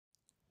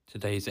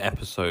Today's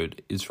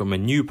episode is from a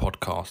new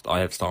podcast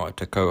I have started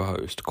to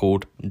co-host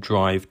called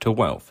Drive to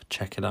Wealth.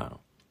 Check it out.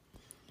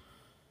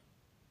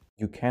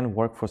 You can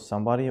work for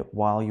somebody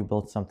while you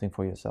build something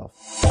for yourself.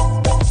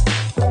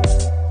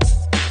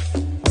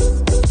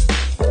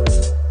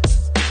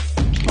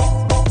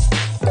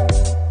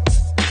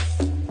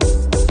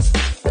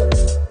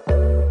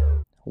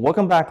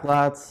 Welcome back,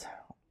 lads.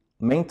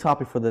 Main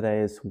topic for the day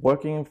is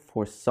working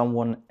for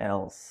someone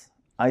else.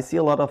 I see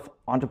a lot of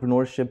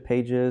entrepreneurship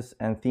pages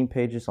and theme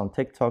pages on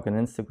TikTok and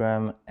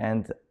Instagram,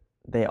 and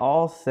they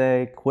all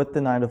say quit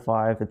the 9 to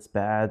 5. It's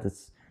bad.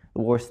 It's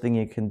the worst thing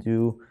you can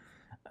do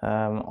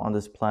on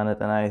this planet.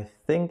 And I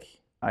think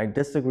I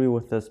disagree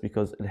with this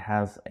because it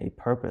has a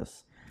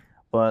purpose.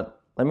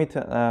 But let me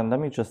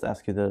just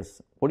ask you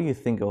this: what do you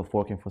think of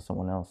working for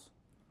someone else?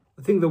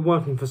 I think that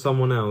working for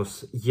someone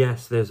else,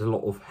 yes, there's a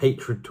lot of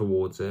hatred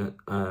towards it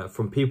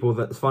from people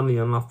that, funnily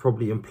enough,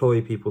 probably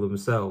employ people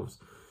themselves.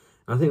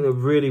 I think that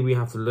really we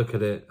have to look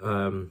at it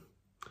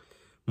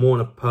more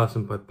on a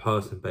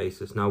person-by-person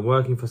basis. Now,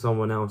 working for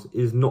someone else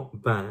is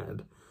not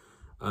bad.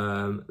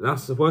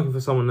 That's working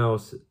for someone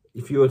else.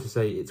 If you were to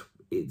say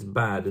it's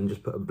bad and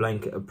just put a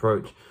blanket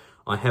approach,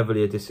 I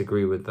heavily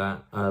disagree with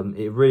that.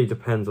 It really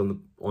depends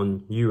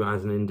on you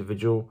as an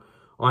individual.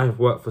 I have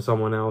worked for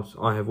someone else.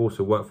 I have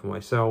also worked for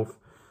myself.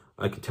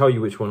 I could tell you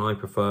which one I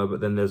prefer,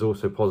 but then there's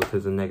also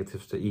positives and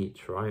negatives to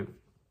each, right?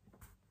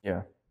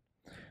 Yeah.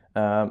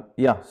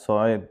 So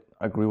I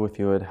agree with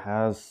you. It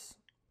has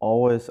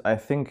always, I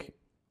think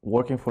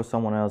working for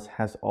someone else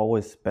has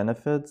always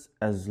benefits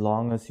as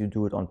long as you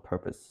do it on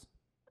purpose.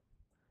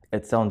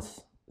 It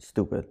sounds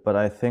stupid, but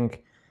I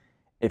think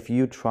if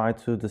you try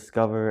to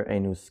discover a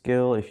new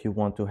skill, if you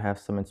want to have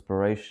some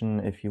inspiration,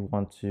 if you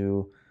want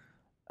to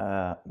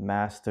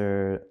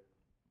master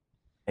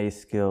a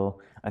skill,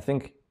 I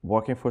think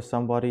working for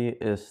somebody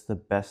is the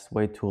best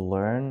way to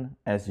learn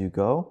as you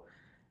go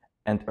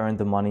and earn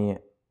the money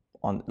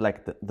on,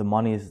 like, the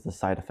money is the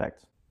side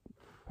effect,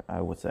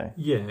 I would say.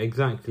 Yeah,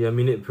 exactly. I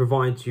mean, it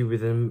provides you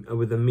with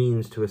a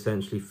means to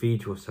essentially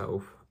feed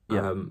yourself.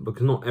 Yeah.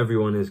 Because not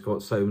everyone has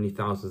got so many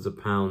thousands of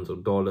pounds or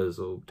dollars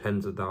or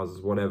tens of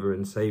thousands, whatever,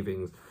 in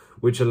savings,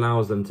 which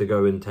allows them to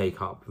go and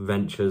take up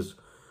ventures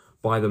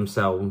by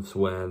themselves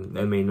where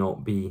there may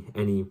not be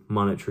any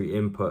monetary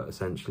input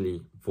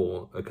essentially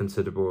for a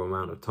considerable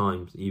amount of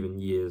time, even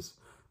years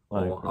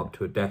or up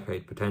to a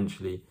decade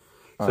potentially.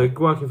 So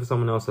working for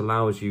someone else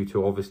allows you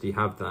to obviously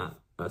have that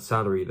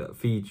salary that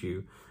feeds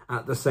you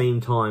at the same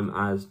time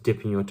as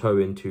dipping your toe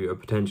into a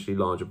potentially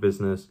larger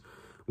business,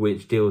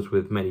 which deals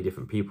with many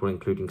different people,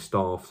 including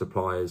staff,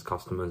 suppliers,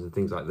 customers, and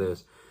things like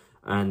this.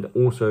 And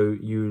also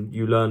you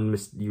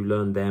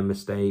learn their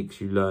mistakes,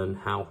 you learn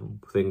how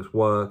things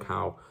work,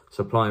 how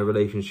supplier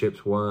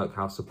relationships work,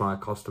 how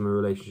supplier-customer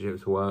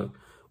relationships work,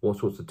 what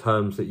sorts of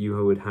terms that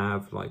you would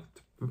have, like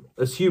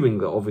assuming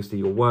that obviously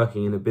you're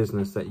working in a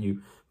business that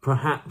you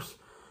perhaps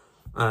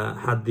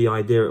had the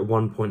idea at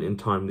one point in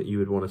time that you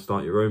would want to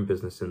start your own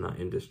business in that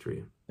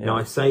industry. Yeah. Now,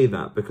 I say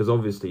that because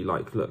obviously,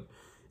 like, look,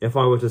 if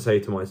I were to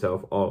say to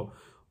myself, oh,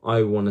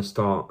 I want to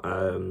start,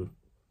 I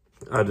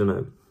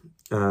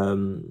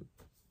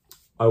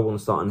want to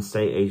start an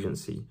estate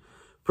agency,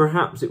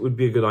 perhaps it would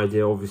be a good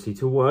idea, obviously,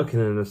 to work in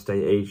an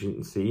estate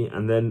agency.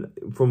 And then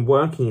from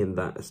working in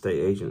that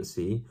estate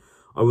agency,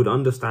 I would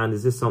understand,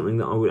 is this something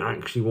that I would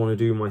actually want to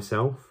do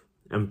myself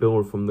and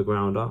build from the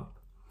ground up?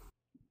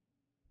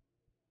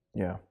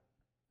 Yeah,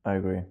 I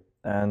agree.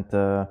 And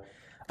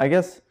I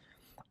guess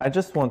I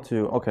just want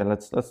to, okay,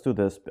 let's do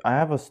this. I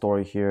have a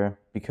story here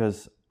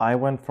because I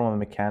went from a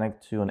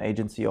mechanic to an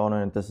agency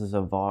owner, and this is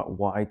a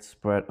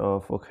widespread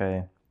of,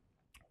 okay,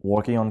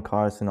 working on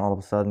cars, and all of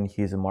a sudden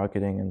he's in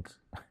marketing and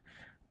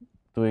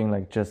doing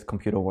like just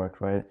computer work,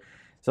 right?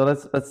 So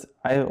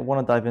I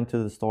want to dive into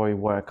the story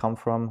where I come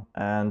from,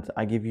 and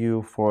I give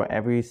you for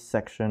every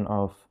section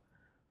of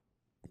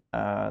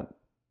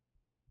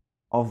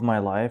my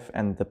life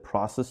and the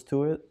process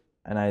to it,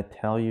 and I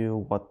tell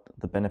you what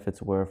the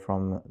benefits were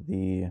from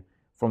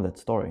that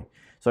story.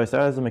 So I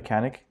started as a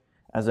mechanic,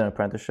 as an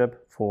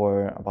apprenticeship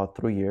for about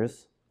 3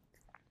 years,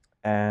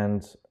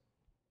 and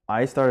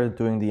I started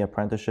doing the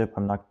apprenticeship.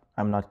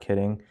 I'm not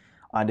kidding.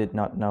 I did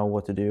not know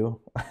what to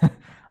do.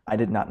 I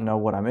did not know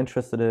what I'm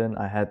interested in.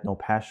 I had no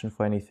passion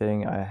for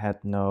anything. I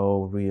had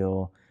no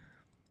real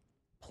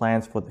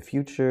plans for the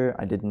future.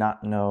 I did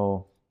not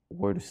know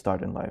where to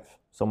start in life.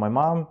 So my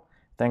mom,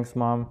 thanks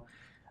mom,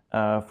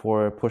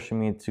 for pushing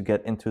me to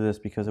get into this,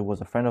 because it was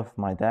a friend of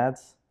my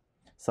dad's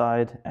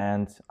side,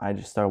 and I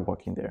just started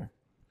working there.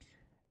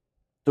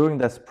 During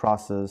this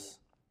process,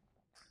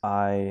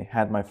 I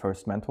had my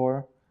first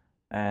mentor,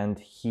 and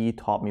he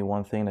taught me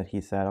one thing that he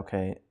said,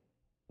 okay,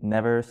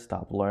 never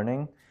stop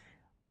learning.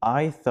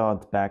 I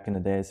thought back in the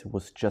days it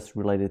was just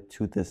related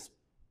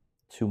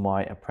to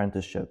my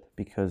apprenticeship,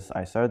 because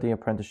I started the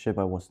apprenticeship,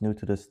 I was new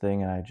to this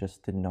thing, and I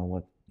just didn't know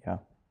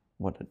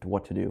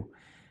what to do.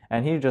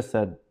 And he just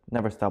said,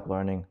 never stop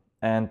learning.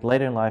 And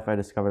later in life, I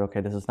discovered,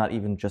 okay, this is not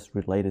even just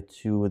related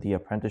to the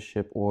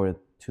apprenticeship or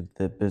to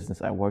the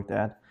business I worked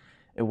at.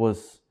 It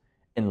was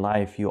in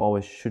life, you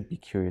always should be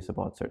curious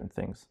about certain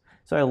things.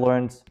 So I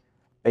learned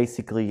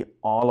basically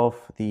all of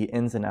the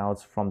ins and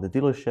outs from the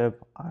dealership.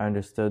 I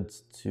understood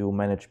to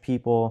manage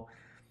people.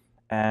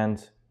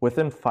 And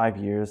within 5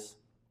 years,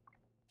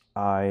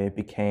 I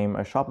became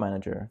a shop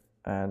manager.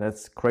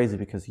 That's crazy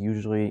because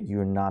usually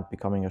you're not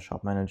becoming a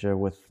shop manager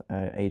with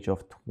an age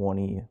of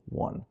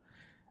 21.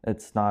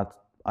 It's not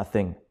a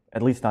thing,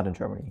 at least not in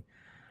Germany.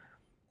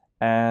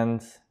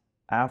 And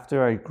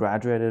after I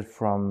graduated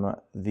from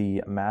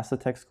the Master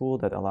Tech school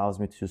that allows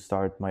me to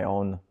start my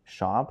own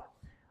shop,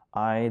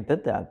 I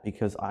did that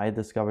because I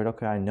discovered,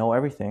 okay, I know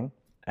everything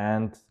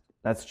and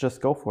let's just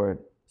go for it.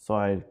 So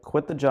I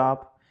quit the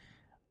job.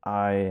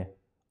 I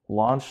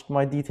launched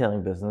my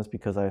detailing business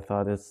because I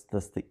thought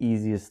that's the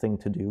easiest thing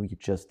to do. You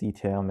just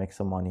detail, make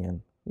some money,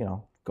 and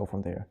go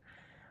from there.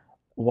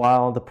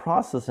 While the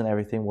process and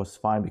everything was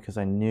fine because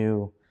I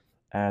knew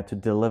to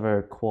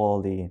deliver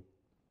quality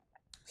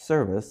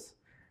service,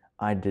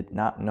 I did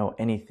not know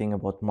anything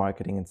about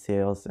marketing and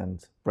sales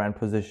and brand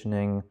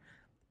positioning,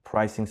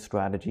 pricing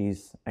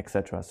strategies,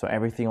 etc. So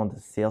everything on the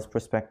sales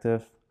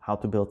perspective, how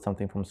to build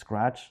something from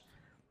scratch,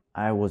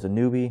 I was a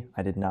newbie.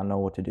 I did not know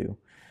what to do.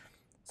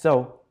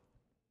 So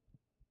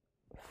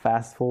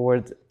fast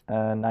forward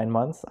 9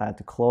 months, I had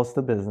to close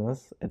the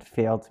business. It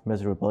failed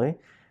miserably.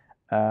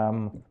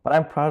 But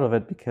I'm proud of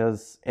it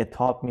because it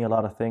taught me a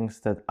lot of things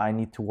that I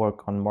need to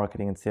work on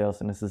marketing and sales.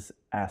 And this is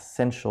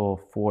essential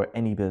for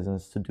any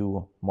business to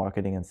do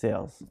marketing and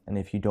sales. And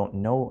if you don't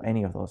know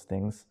any of those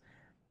things,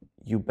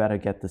 you better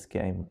get this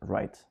game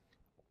right.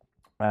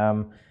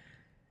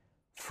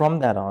 From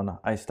that on,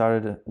 I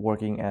started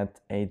working at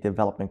a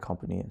development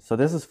company. So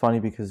this is funny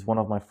because one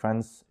of my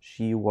friends,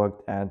 she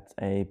worked at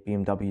a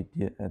BMW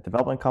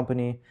development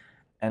company,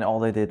 and all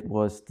they did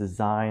was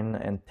design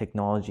and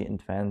technology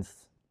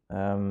advanced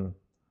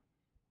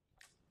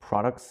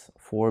products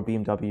for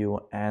BMW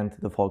and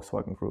the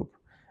Volkswagen Group.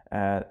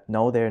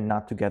 No, they're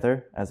not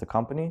together as a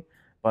company,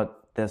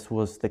 but this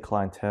was the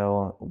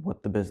clientele,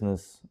 what the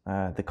business,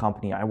 the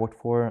company I worked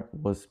for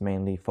was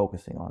mainly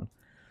focusing on.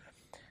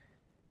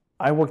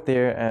 I worked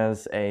there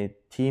as a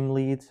team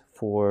lead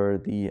for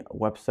the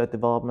website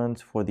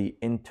development, for the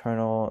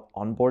internal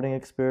onboarding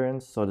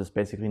experience. So it's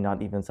basically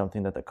not even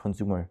something that the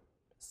consumer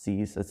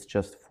sees. It's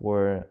just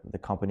for the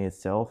company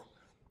itself.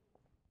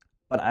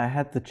 But I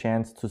had the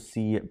chance to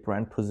see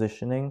brand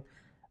positioning,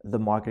 the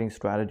marketing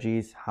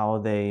strategies, how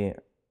they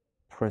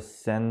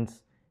present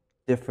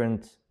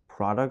different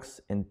products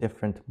in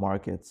different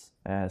markets.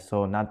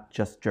 So not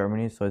just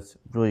Germany, so it's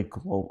really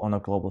on a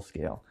global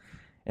scale.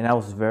 And I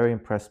was very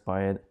impressed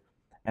by it.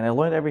 And I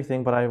learned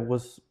everything, but I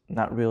was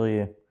not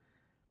really,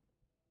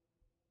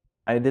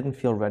 I didn't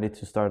feel ready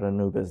to start a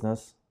new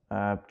business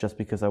just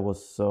because I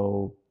was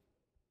so,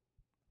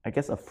 I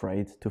guess,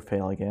 afraid to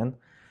fail again.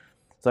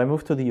 So I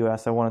moved to the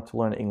US. I wanted to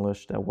learn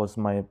English. That was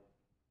my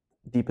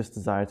deepest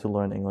desire, to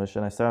learn English.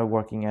 And I started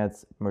working at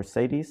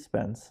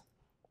Mercedes-Benz,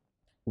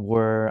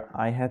 where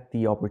I had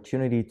the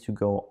opportunity to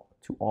go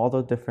to all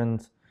the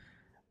different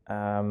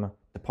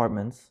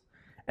departments.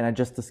 And I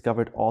just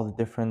discovered all the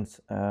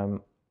different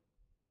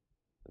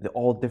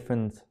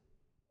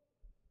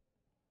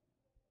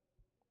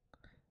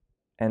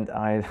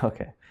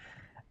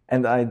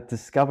and I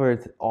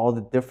discovered all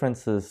the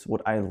differences,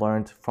 what I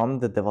learned from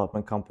the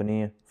development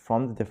company,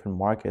 from the different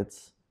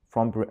markets,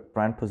 from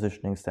brand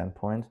positioning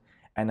standpoint,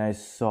 and I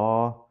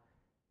saw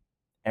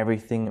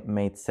everything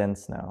made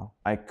sense now.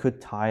 I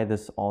could tie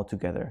this all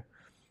together.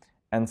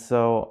 And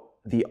so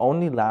the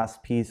only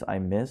last piece I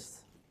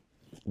missed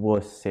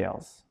was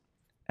sales.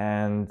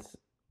 And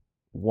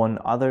one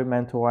other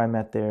mentor I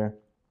met there,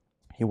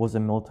 he was a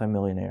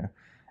multimillionaire,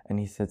 and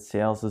he said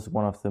sales is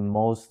one of the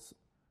most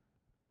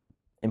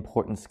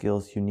important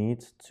skills you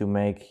need to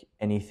make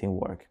anything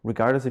work.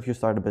 Regardless if you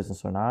start a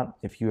business or not,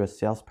 if you're a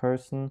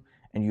salesperson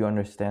and you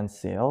understand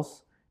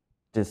sales,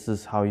 this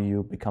is how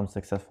you become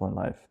successful in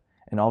life.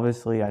 And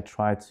obviously I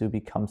tried to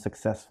become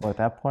successful at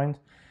that point,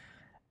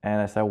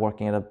 and I started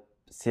working at a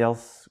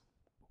sales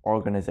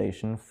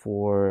organization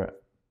for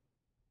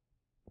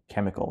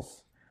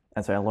chemicals.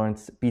 And so I learned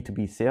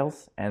B2B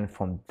sales, and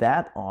from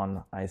that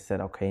on, I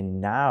said, okay,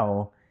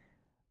 now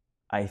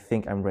I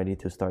think I'm ready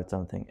to start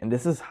something. And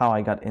this is how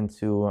I got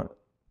into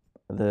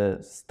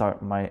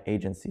my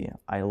agency.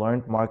 I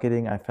learned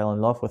marketing. I fell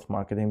in love with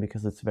marketing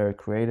because it's very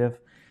creative.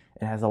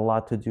 It has a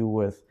lot to do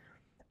with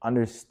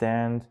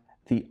understand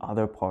the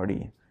other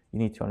party. You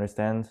need to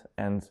understand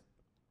and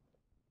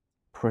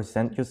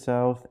present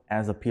yourself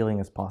as appealing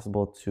as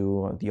possible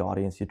to the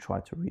audience you try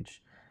to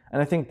reach.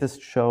 And I think this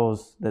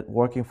shows that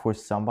working for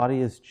somebody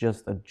is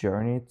just a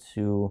journey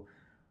to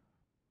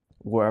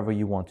wherever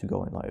you want to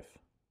go in life.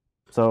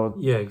 So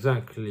yeah,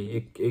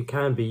 exactly. It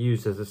can be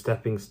used as a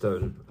stepping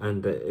stone,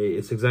 and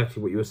it's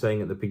exactly what you were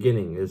saying at the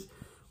beginning, is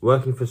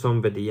working for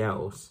somebody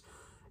else.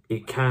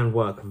 It can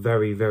work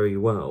very, very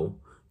well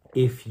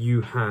if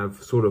you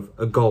have sort of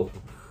a goal.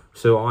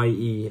 So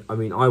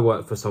I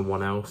work for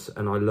someone else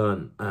and I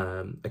learned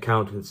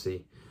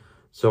accountancy.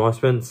 So I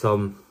spent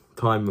some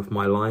time of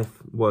my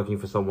life working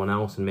for someone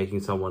else and making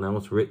someone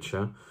else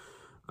richer.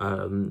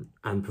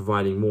 and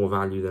providing more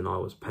value than I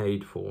was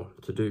paid for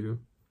to do.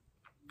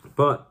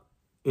 But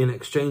in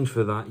exchange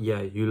for that,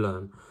 yeah, you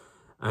learn,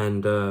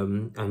 and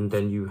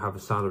then you have a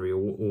salary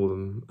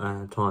all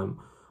the time.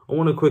 I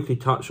want to quickly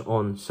touch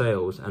on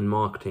sales and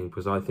marketing,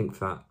 because I think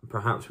that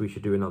perhaps we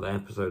should do another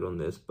episode on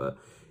this, but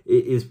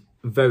it is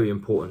very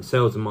important.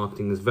 Sales and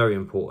marketing is very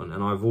important,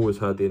 and I've always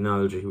heard the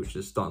analogy, which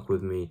has stuck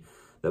with me,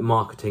 that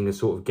marketing is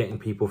sort of getting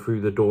people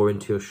through the door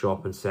into your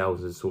shop, and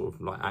sales is sort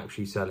of like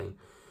actually selling.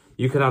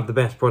 You could have the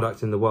best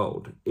product in the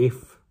world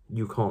if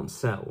you can't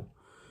sell,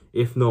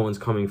 if no one's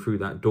coming through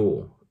that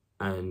door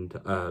and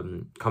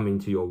coming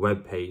to your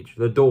web page.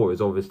 The door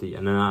is obviously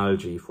an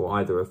analogy for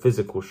either a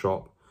physical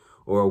shop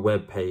or a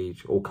web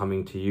page, or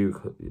coming to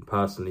you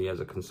personally as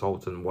a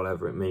consultant,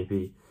 whatever it may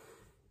be.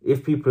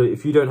 If you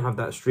don't have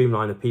that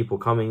streamline of people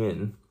coming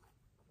in,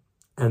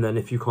 and then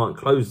if you can't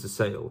close the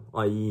sale,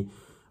 i.e.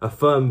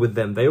 affirm with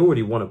them, they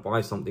already want to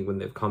buy something when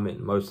they've come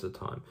in most of the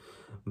time,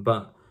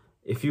 but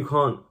if you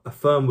can't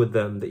affirm with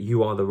them that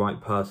you are the right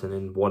person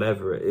in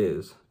whatever it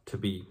is to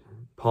be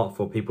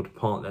for people to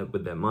partner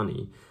with their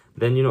money,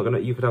 then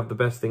you could have the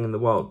best thing in the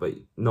world, but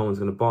no one's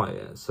going to buy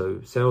it.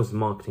 So sales and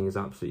marketing is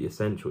absolutely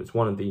essential. It's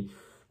one of the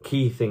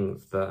key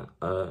things that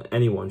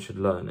anyone should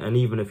learn. And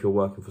even if you're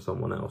working for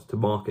someone else, to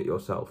market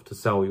yourself, to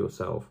sell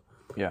yourself.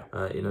 Yeah.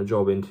 In a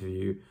job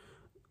interview,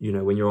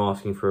 when you're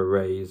asking for a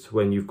raise,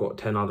 when you've got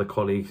 10 other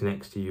colleagues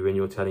next to you and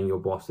you're telling your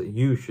boss that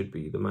you should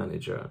be the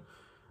manager.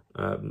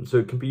 So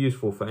it can be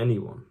useful for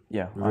anyone.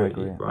 Yeah, really, I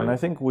agree. right? And I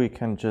think we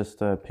can just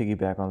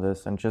piggyback on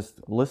this and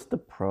just list the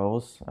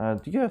pros.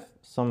 Do you have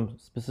some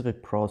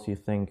specific pros you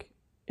think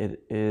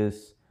it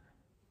is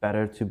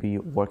better to be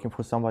working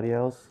for somebody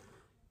else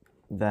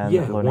than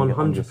learning it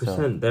on yourself?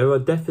 100%. There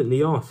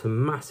definitely are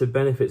some massive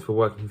benefits for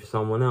working for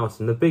someone else.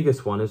 And the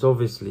biggest one is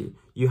obviously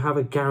you have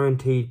a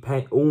guaranteed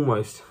pay,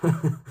 almost.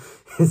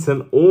 It's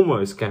an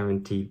almost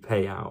guaranteed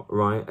payout,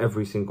 right?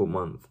 Every single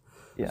month.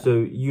 Yeah.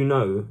 So,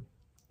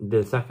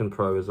 the second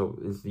pro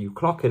is you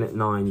clock in at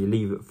 9, you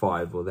leave at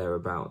 5 or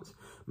thereabouts.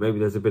 Maybe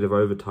there's a bit of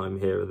overtime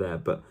here or there,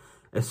 but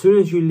as soon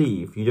as you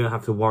leave, you don't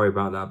have to worry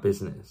about that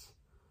business.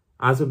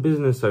 As a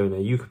business owner,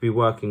 you could be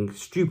working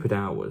stupid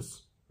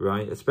hours,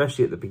 right?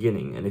 Especially at the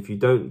beginning. And if you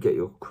don't get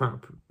your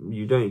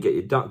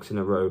ducks in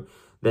a row,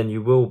 then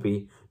you will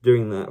be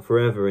doing that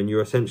forever. And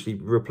you're essentially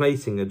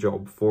replacing a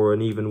job for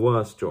an even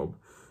worse job.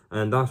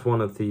 And that's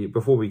one of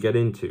before we get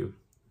into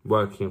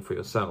working for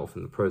yourself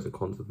and the pros and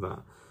cons of that.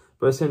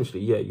 But essentially,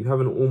 yeah, you have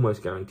an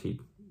almost guaranteed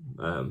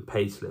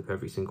pay slip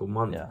every single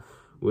month,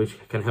 which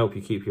can help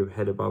you keep your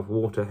head above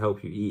water,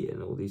 help you eat,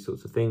 and all these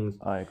sorts of things.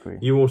 I agree.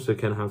 You also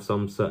can have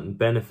some certain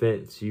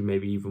benefits. You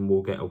maybe even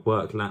will get a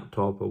work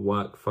laptop, a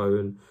work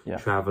phone,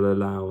 travel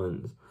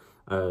allowance.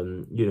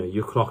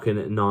 You clock in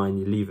at 9,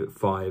 you leave at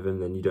 5,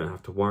 and then you don't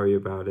have to worry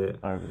about it.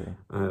 I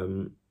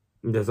agree.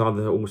 There's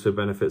other also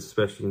benefits,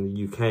 especially in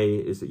the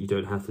UK, is that you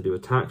don't have to do a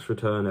tax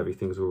return.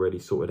 Everything's already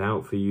sorted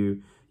out for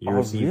you. You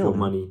receive your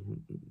money.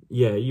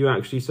 Yeah, you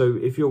actually, so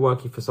if you're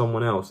working for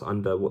someone else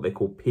under what they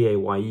call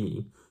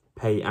PAYE,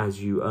 pay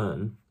as you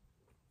earn,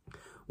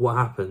 what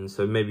happens,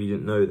 so maybe you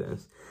didn't know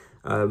this,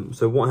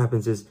 so what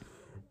happens is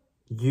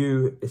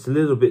it's a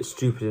little bit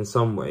stupid in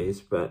some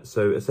ways, but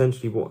so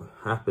essentially what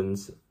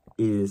happens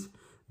is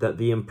that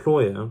the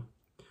employer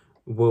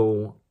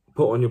will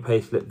put on your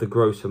payslip the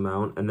gross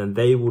amount, and then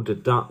they will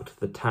deduct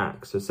the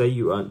tax. So say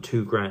you earn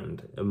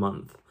 $2,000 a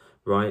month,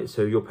 right?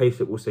 So your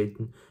payslip will say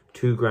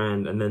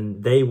 $2,000, and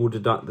then they will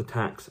deduct the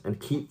tax and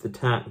keep the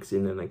tax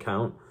in an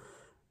account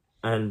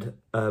and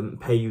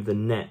pay you the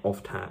net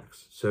of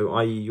tax. So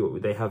i.e.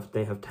 they have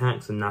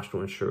tax and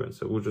national insurance.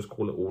 So we'll just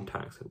call it all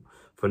tax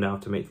for now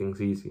to make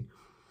things easy.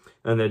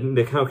 And then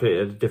they calculate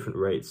it at a different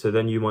rate. So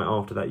then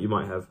after that you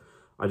might have,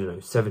 I don't know,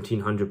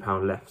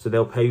 £1,700 left. So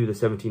they'll pay you the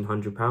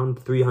 £1,700.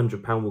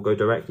 £300 will go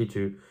directly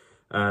to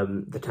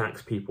the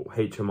tax people,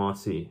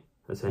 HMRC,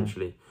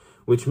 essentially,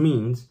 which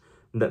means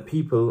that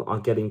people are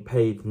getting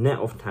paid net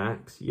of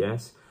tax,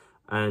 yes,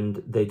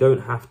 and they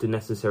don't have to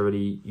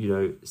necessarily,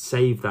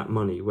 save that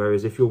money.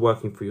 Whereas if you're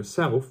working for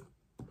yourself,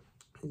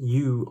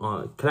 you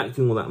are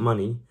collecting all that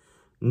money,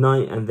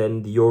 and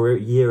then your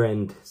year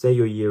end, say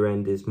your year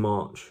end is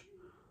March,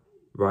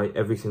 right?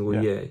 Every single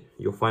year,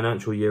 your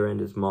financial year end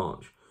is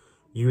March.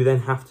 You then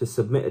have to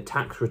submit a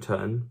tax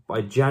return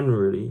by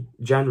January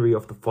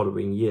of the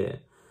following year.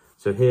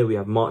 So here we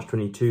have March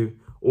 22,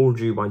 all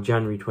due by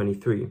January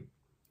 23,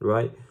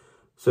 right?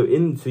 So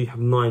you have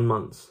 9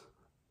 months,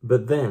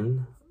 but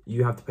then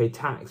you have to pay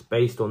tax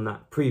based on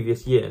that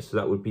previous year. So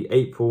that would be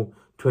April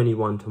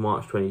 21 to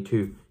March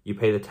 22. You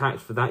pay the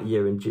tax for that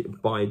year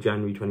by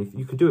January 23.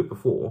 You could do it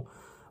before,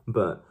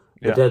 but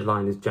the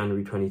deadline is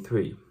January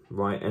 23,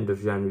 right? End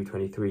of January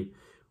 23,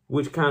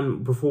 which I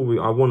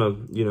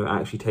want to,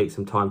 actually take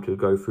some time to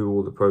go through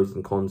all the pros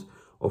and cons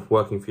of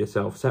working for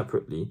yourself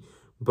separately.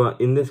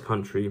 But in this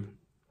country,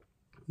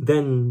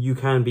 then you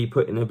can be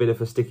put in a bit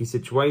of a sticky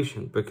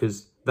situation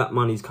because that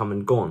money's come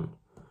and gone,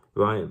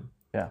 right?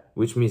 Yeah.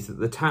 Which means that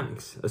the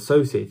tax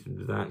associated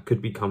with that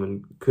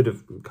could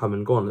have come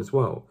and gone as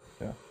well.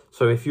 Yeah.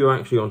 So if you're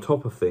actually on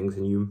top of things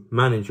and you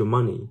manage your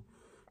money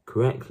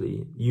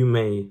correctly, you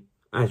may,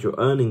 as you're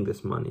earning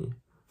this money,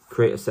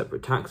 create a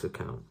separate tax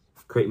account,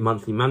 create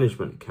monthly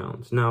management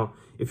accounts. Now,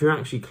 if you're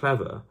actually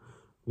clever,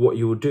 what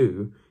you'll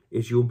do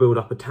is you'll build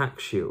up a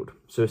tax shield.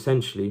 So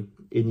essentially,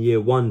 in year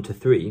 1 to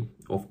 3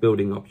 of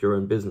building up your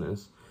own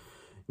business,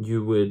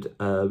 you would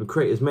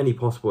create as many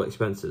possible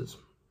expenses,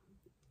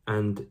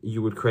 and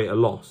you would create a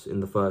loss in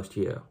the first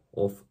year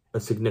of a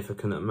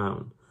significant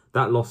amount.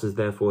 That loss is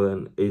therefore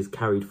then is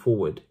carried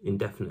forward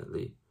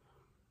indefinitely,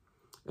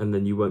 and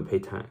then you won't pay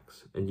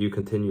tax, and you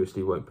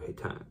continuously won't pay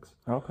tax.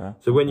 Okay.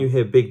 So when you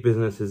hear big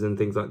businesses and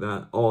things like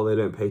that, oh, they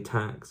don't pay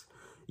tax.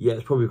 Yeah,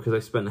 it's probably because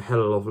they spent a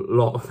hell of a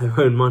lot of their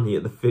own money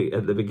at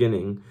the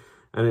beginning.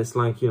 And it's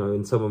like, you know,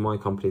 in some of my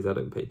companies, I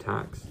don't pay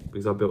tax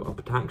because I built up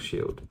a tax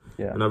shield.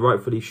 Yeah. And I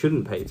rightfully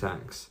shouldn't pay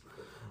tax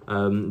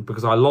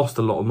because I lost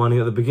a lot of money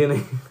at the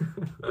beginning.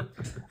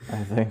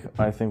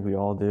 I think we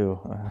all do.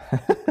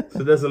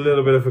 So there's a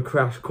little bit of a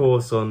crash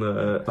course on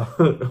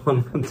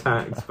on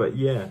tax, but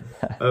yeah.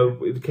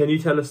 Can you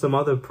tell us some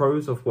other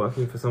pros of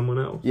working for someone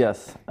else?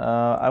 Yes,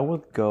 I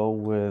would go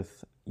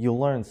with you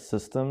learn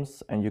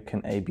systems and you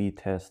can A/B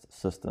test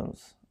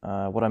systems.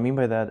 What I mean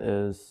by that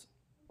is,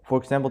 for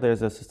example,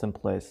 there's a system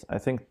place. I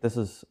think this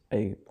is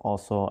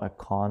also a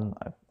con.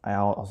 I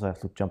also have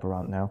to jump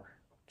around now,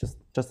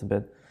 just a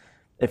bit.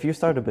 If you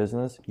start a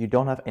business, you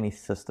don't have any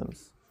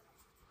systems.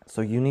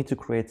 So you need to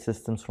create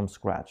systems from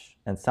scratch.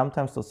 And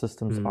sometimes those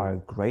systems are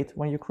great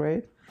when you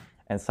create,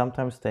 and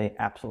sometimes they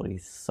absolutely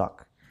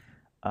suck.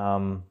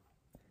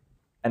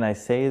 And I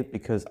say it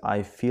because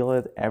I feel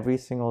it every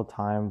single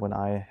time when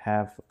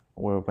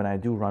I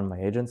do run my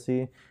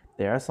agency.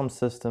 There are some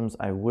systems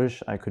I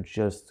wish I could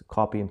just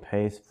copy and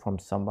paste from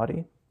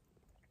somebody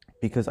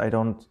because I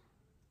don't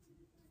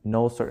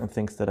know certain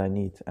things that I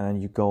need. And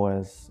then you go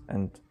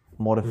and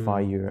modify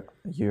your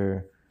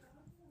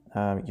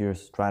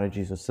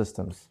strategies or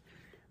systems.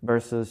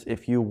 Versus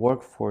if you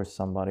work for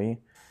somebody,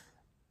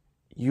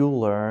 you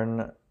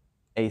learn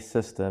a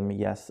system.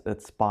 Yes,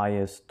 it's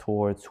biased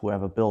towards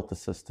whoever built the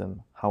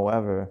system.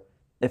 However,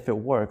 if it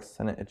works,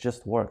 then it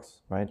just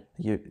works, right?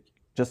 You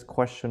just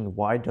question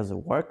why does it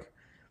work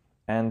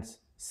and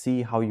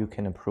see how you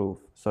can improve.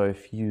 So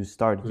if you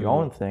start your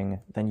own thing,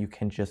 then you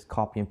can just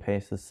copy and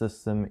paste the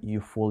system you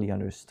fully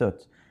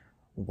understood,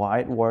 why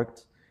it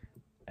worked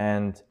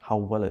and how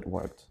well it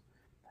worked.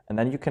 And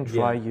then you can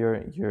try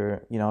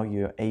your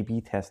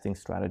A/B testing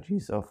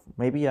strategies of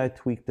maybe I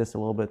tweak this a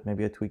little bit,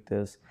 maybe I tweak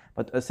this.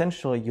 But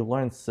essentially you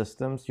learn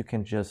systems you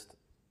can just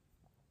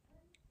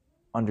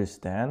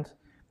understand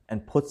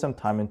and put some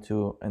time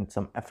into and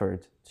some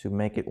effort to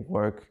make it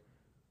work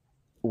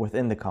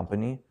within the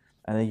company.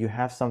 And then you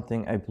have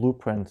a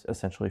blueprint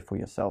essentially for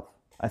yourself.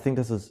 I think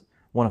this is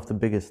one of the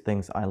biggest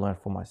things I learned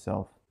for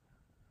myself.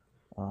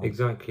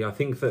 Exactly. I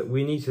think that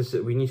we need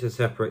to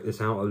separate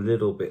this out a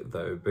little bit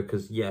though,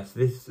 because yes,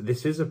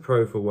 this is a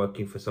pro for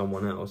working for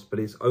someone else, but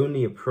it's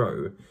only a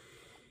pro.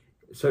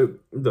 So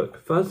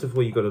look, first of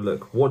all, you got to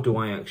look, what do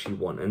I actually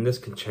want? And this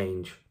can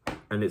change,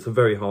 and it's a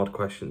very hard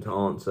question to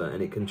answer,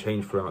 and it can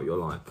change throughout your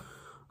life.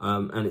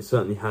 And it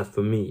certainly has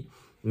for me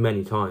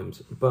many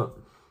times. But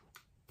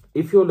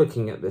if you're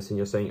looking at this and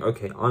you're saying,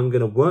 okay, I'm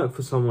going to work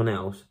for someone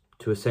else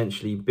to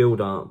essentially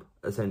build up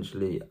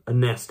a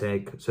nest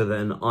egg, so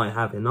then I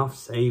have enough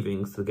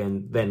savings to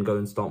then go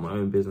and start my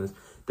own business,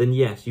 then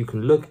yes, you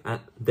can look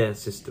at their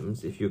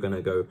systems if you're going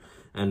to go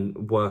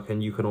and work,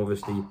 and you can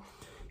obviously,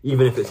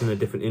 even if it's in a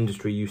different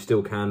industry, you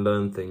still can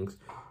learn things.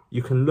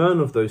 You can learn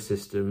of those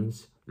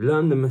systems,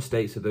 learn the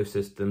mistakes of those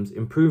systems,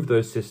 improve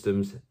those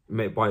systems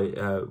make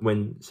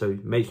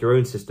your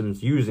own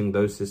systems using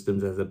those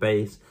systems as a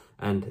base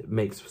and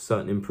make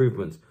certain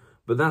improvements.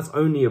 But that's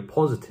only a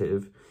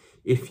positive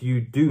if you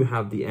do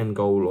have the end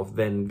goal of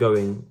then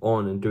going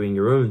on and doing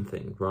your own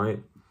thing,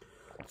 right?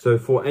 So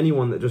for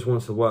anyone that just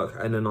wants to work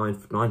in a 9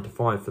 to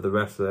 5 for the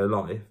rest of their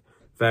life,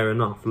 fair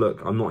enough.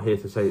 Look, I'm not here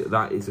to say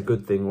that is a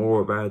good thing or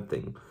a bad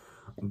thing,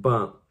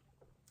 but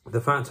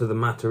the fact of the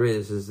matter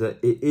is that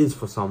it is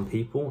for some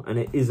people and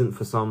it isn't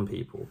for some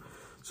people.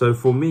 So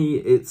for me,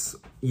 it's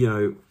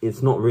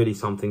not really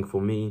something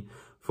for me.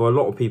 For a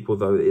lot of people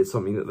though, it's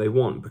something that they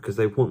want because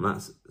they want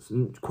that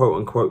quote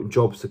unquote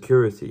job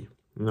security.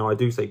 No, I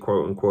do say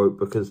quote unquote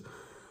because,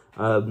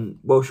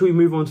 should we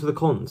move on to the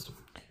cons?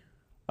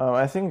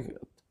 I think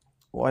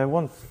I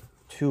want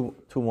two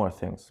more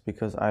things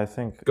because I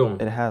think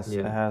it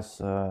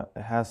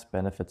has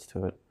benefits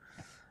to it.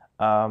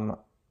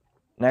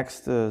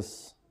 Next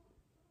is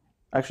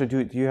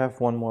actually, do you have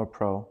one more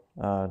pro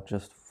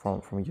just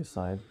from your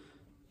side?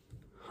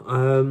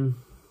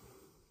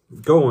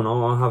 Go on.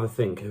 I'll have a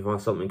think.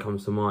 If something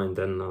comes to mind,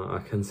 then I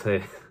can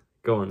say.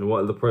 Go on.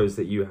 What are the pros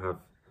that you have?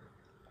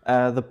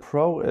 The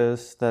pro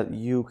is that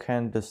you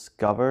can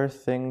discover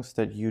things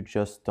that you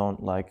just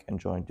don't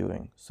enjoy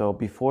doing. So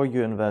before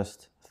you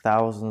invest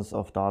thousands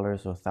of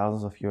dollars or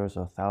thousands of euros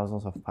or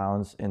thousands of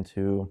pounds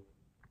into,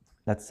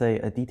 let's say,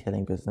 a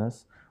detailing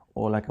business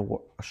or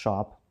a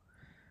shop,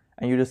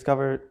 and you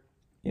discover,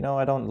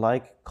 I don't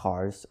like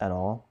cars at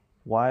all.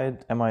 why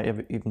am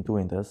I even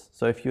doing this?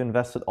 So if you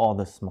invested all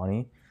this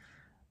money,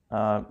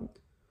 uh,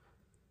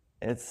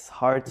 it's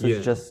hard to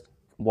Yeah. just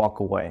walk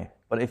away.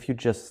 But if you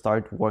just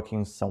start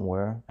working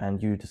somewhere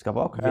and you discover,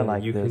 okay, I Yeah,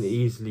 like you can this.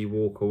 easily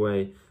walk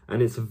away.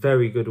 And it's a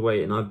very good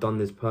way, and I've done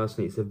this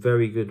personally, it's a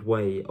very good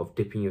way of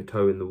dipping your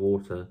toe in the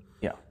water.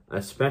 Yeah.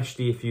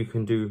 Especially if you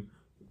can do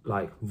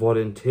like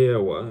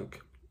volunteer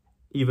work,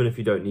 even if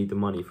you don't need the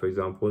money, for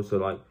example. So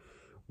like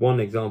one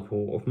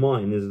example of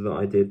mine is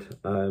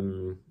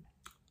that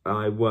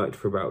I worked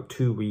for about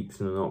 2 weeks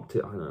in an I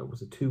don't know,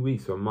 was it 2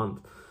 weeks or a month?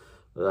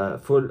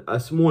 For a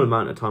small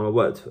amount of time, I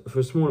worked for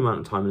a small amount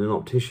of time in an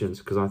optician's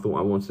because I thought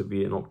I wanted to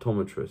be an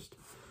optometrist.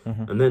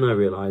 Mm-hmm. And then I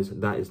realized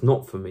that is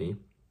not for me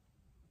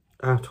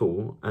at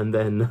all. And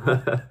then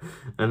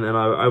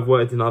I've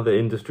worked in other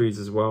industries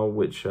as well,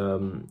 which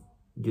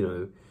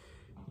you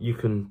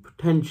can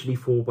potentially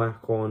fall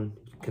back on.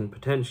 You can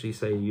potentially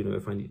say,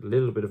 if I need a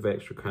little bit of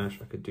extra cash,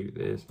 I could do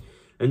this.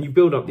 And you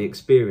build up the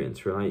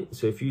experience, right?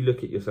 So if you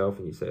look at yourself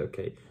and you say,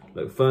 okay,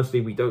 look, firstly,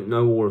 we don't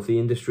know all of the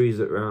industries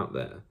that are out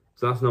there.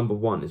 So that's number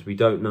one, is we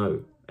don't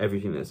know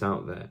everything that's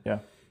out there.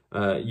 Yeah.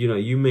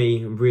 You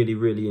may really,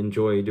 really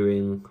enjoy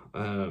doing,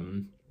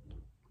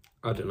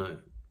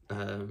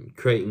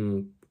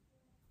 creating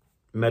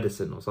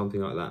medicine or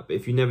something like that. But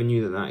if you never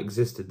knew that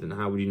existed, then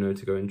how would you know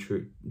to go and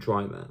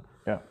try that?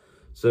 Yeah.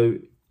 So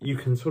you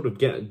can sort of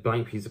get a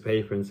blank piece of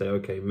paper and say,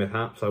 okay,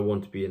 perhaps I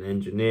want to be an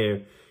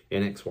engineer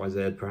in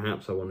XYZ.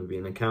 Perhaps I want to be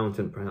an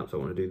accountant. Perhaps I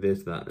want to do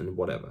this, that, and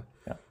whatever.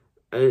 Yeah.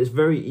 And it's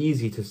very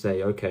easy to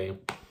say, okay,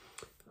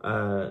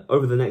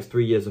 over the next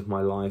 3 years of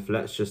my life,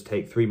 let's just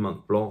take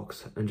 3-month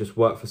blocks and just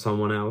work for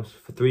someone else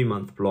for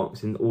 3-month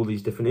blocks in all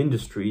these different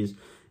industries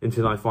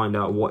until I find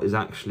out what is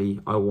actually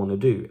I want to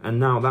do.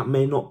 And now that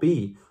may not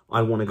be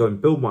I want to go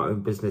and build my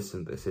own business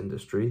in this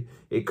industry.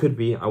 It could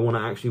be I want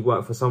to actually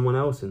work for someone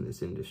else in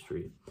this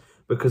industry.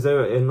 Because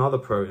another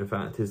pro, in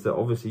fact, is that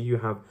obviously you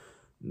have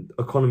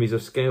economies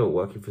of scale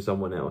working for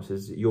someone else.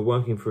 Is you're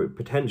working for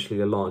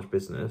potentially a large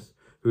business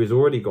who has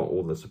already got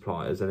all the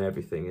suppliers and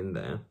everything in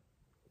there.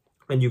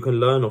 And you can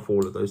learn off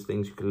all of those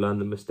things. You can learn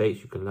the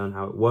mistakes. You can learn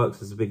how it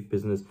works as a big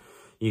business.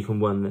 You can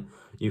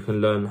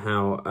learn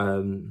how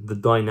the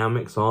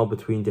dynamics are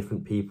between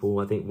different people.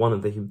 I think one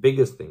of the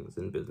biggest things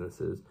in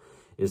businesses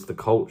is the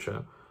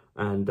culture.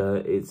 And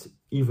it's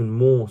even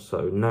more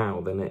so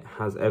now than it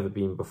has ever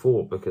been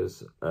before,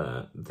 because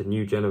the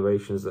new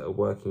generations that are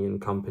working in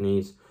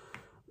companies,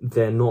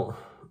 they're not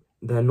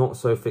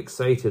so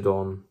fixated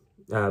on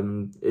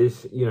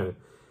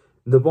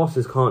the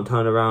bosses can't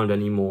turn around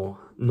anymore,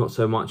 not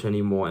so much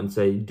anymore, and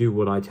say, do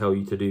what I tell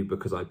you to do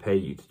because I pay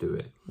you to do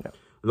it. Yeah.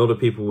 A lot of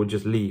people would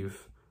just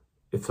leave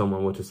if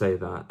someone were to say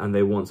that, and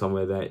they want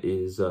somewhere that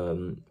is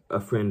a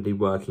friendly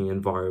working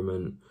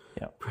environment.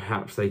 Yeah.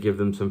 Perhaps they give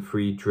them some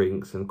free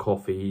drinks and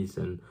coffees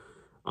and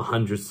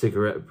 100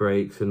 cigarette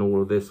breaks and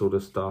all of this sort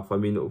of stuff. I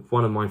mean,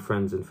 one of my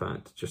friends, in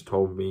fact, just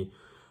told me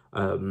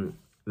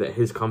that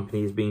his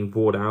company is being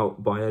bought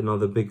out by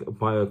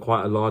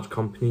quite a large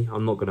company.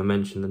 I'm not going to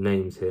mention the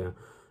names here,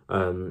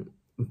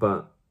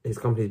 but his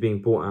company is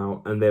being bought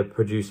out and they're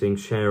producing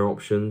share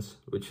options,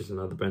 which is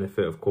another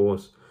benefit, of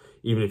course.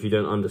 Even if you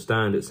don't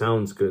understand, it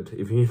sounds good.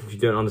 If you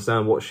don't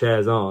understand what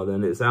shares are,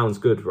 then it sounds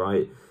good,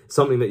 right?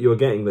 Something that you're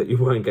getting that you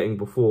weren't getting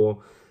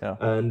before. Yeah.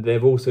 And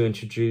they've also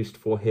introduced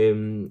for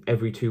him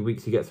every 2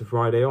 weeks he gets a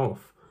Friday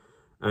off.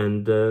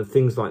 And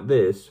things like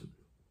this,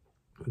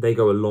 they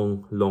go a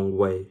long, long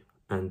way.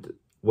 And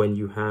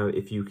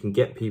if you can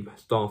get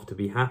staff to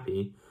be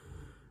happy,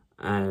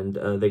 and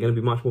they're going to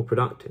be much more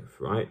productive,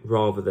 right?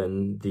 Rather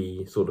than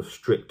the sort of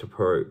strict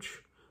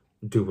approach,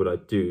 do what I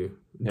do,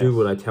 do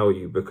what I tell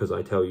you because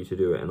I tell you to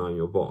do it and I'm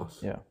your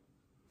boss. Yeah.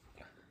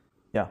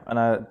 Yeah,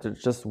 and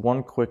just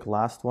one quick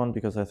last one,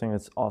 because I think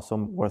it's also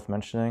worth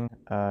mentioning.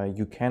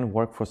 You can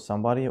work for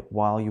somebody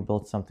while you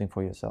build something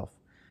for yourself.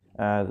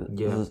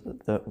 This is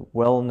the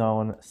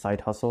well-known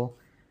side hustle.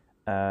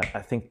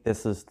 I think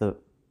this is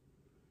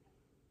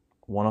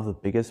one of the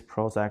biggest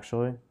pros,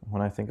 actually,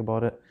 when I think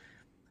about it.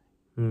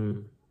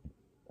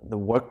 The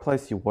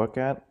workplace you work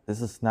at,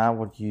 this is not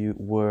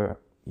where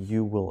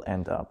you will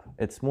end up.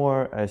 It's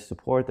more a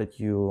support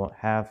that you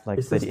have, like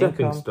it's a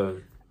stepping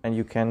stone. And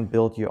you can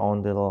build your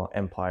own little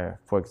empire,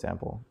 for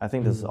example. I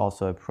think this is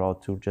also a pro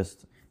to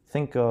just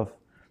think of,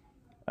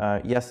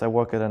 yes, I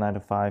work at a 9 to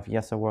 5.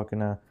 Yes, I work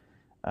in a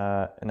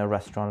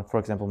restaurant. For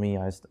example, me,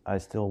 I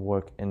still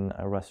work in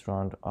a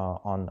restaurant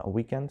on a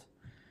weekend,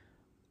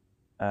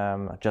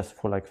 just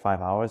for like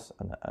 5 hours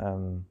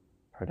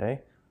per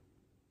day.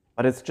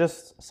 But it's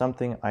just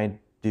something I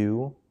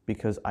do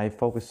because I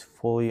focus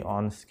fully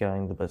on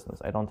scaling the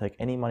business. I don't take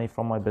any money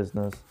from my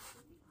business.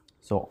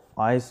 So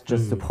I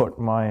just support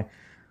my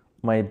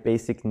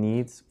basic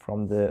needs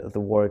from the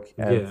work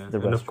at the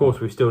restaurant. And of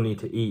course we still need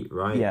to eat,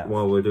 right? Yeah.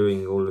 While we're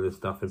doing all of this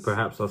stuff, and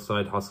perhaps our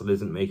side hustle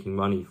isn't making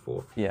money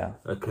for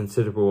a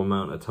considerable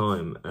amount of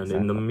time. And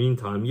in the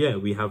meantime,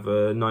 we have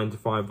a 9 to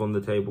 5 on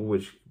the table,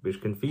 which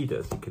can feed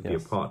us. It could be a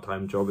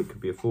part-time job. It could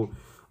be a full.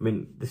 I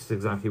mean, this is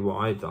exactly what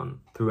I've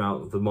done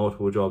throughout the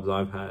multiple jobs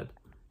I've had.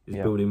 is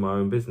Yeah. building my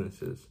own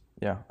businesses.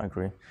 Yeah, I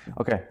agree.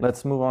 Okay,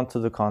 let's move on to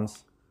the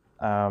cons.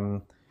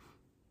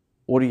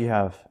 What do you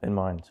have in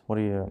mind?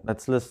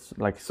 Let's list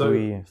like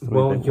three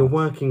well, big you're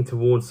ones. working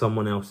towards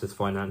someone else's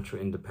financial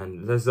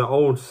independence. There's the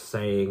old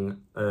saying,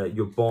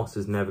 your boss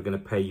is never going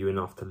to pay you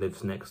enough to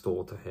live next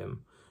door to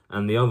him.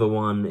 And the other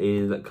one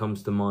that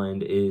comes to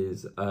mind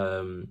is,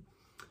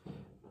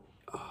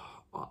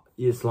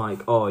 it's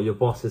like, oh, your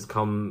boss has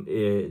come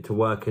to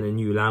work in a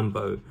new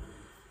Lambo,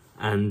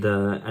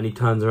 and he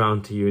turns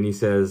around to you and he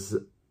says,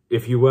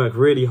 if you work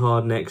really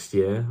hard next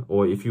year,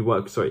 or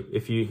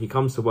he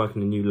comes to work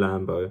in a new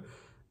Lambo,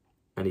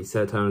 and he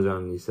turns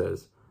around and he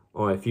says,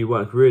 oh, if you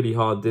work really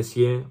hard this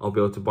year, I'll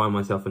be able to buy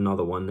myself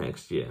another one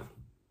next year.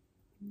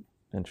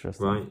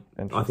 Interesting. Right?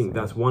 Interesting. I think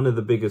that's one of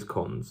the biggest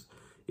cons,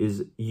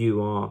 is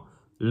you're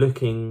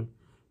working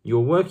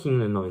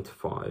in a 9 to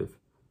 5,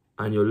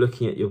 and you're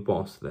looking at your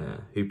boss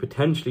there, who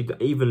potentially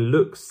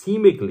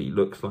seemingly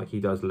looks like he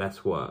does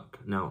less work.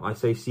 Now, I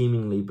say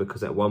seemingly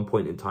because at one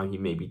point in time, he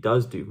maybe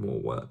does do more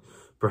work.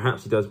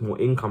 Perhaps he does more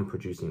income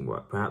producing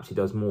work. Perhaps he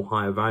does more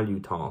higher value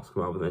tasks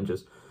rather than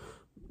just,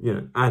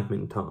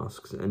 admin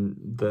tasks and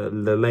the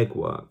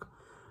legwork.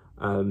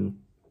 And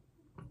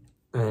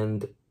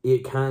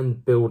it can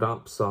build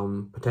up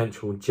some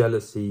potential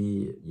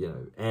jealousy,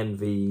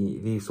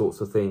 envy, these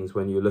sorts of things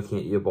when you're looking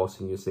at your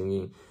boss and you're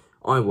thinking,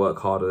 I work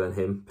harder than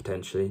him,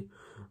 potentially,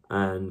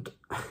 and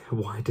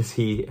why is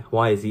he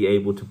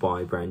able to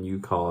buy brand new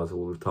cars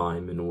all the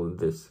time and all of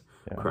this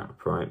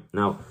crap, right?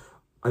 Now,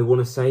 I want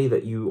to say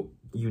that you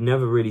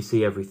never really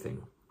see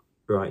everything,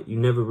 right? You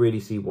never really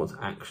see what's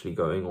actually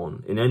going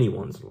on in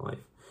anyone's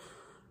life.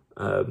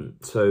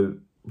 So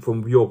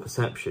from your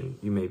perception,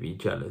 you may be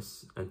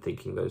jealous and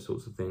thinking those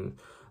sorts of things.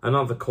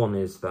 Another con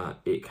is that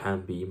it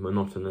can be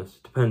monotonous,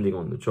 depending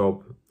on the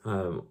job.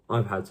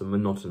 I've had some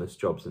monotonous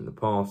jobs in the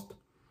past.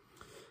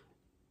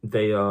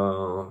 They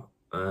are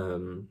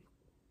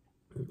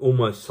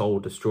almost soul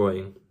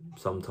destroying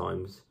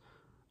sometimes,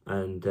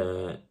 and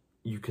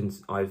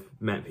I've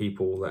met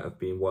people that have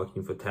been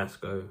working for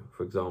Tesco,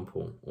 for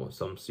example, or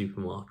some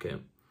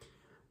supermarket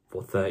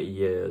for 30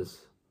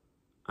 years,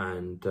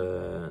 and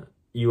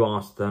you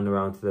turn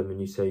around to them and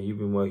you say, you've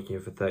been working here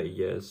for 30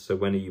 years, so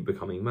when are you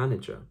becoming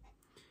manager?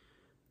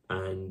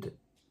 And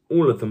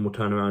all of them will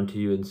turn around to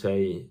you and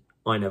say,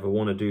 I never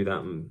want to do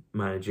that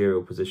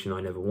managerial position. I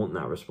never want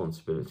that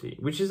responsibility.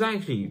 Which is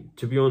actually,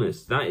 to be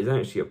honest, that is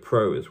actually a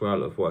pro as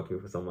well of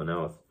working for someone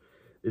else.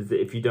 Is that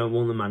if you don't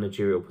want the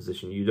managerial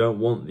position, you don't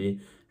want the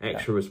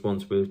extra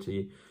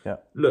responsibility. Yeah.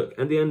 Look,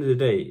 at the end of the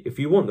day, if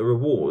you want the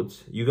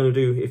rewards,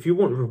 if you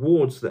want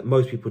rewards that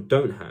most people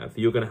don't have,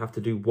 you're going to have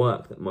to do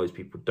work that most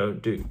people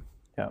don't do.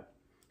 Yeah,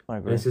 I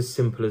agree. And it's as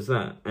simple as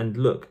that. And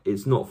look,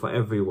 it's not for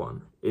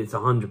everyone. It's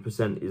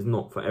 100% is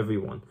not for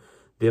everyone.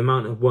 The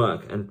amount of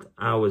work and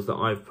hours that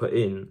I've put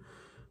in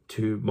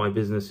to my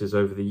businesses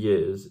over the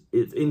years,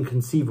 it's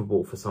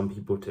inconceivable for some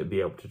people to be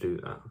able to do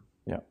that.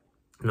 Yeah.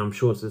 And I'm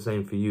sure it's the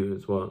same for you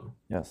as well.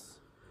 Yes.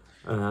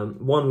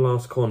 One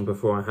last con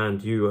before I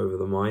hand you over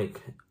the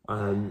mic.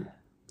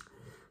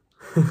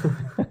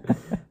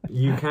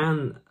 You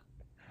can...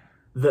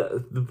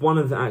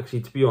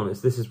 actually, to be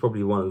honest, this is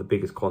probably one of the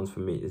biggest cons for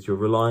me, is you're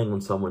relying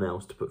on someone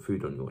else to put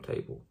food on your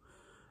table.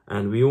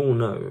 And we all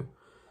know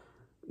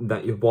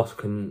that your boss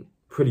can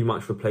pretty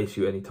much replace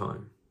you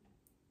anytime.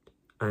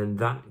 And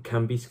that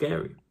can be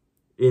scary.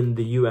 In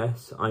the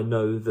US, I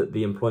know that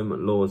the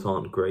employment laws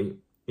aren't great.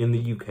 In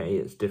the UK,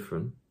 it's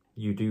different.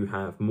 You do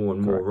have more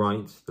and more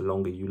rights the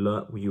longer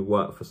you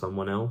work for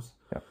someone else.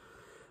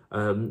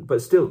 Yeah.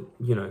 But still,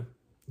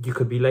 you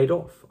could be laid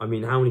off. I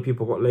mean, how many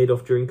people got laid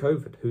off during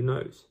COVID? Who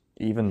knows?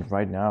 Even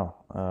right now,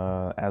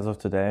 as of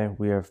today,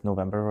 we have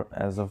November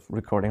as of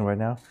recording right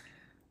now.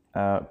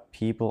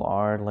 People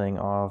are laying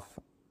off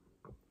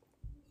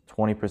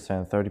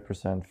 20%,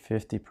 30%,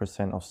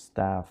 50% of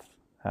staff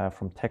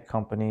from tech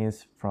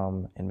companies,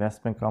 from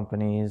investment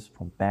companies,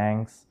 from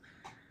banks.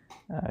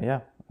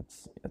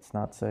 It's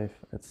not safe.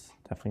 It's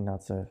definitely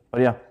not safe.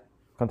 But yeah,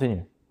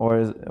 continue.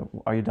 Or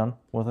are you done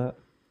with it?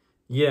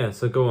 Yeah,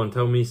 so go on,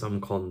 tell me some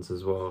cons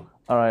as well.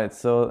 All right,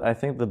 so I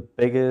think the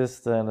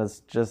biggest, let's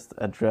just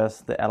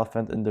address the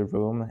elephant in the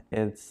room,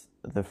 it's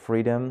the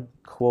freedom,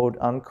 quote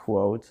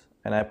unquote.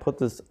 And I put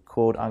this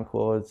quote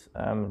unquote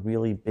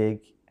really big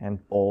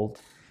and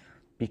bold,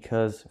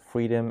 because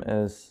freedom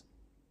is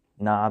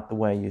not the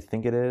way you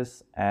think it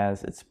is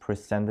as it's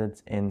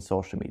presented in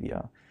social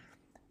media.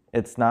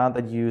 It's not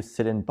that you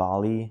sit in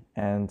Bali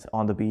and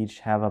on the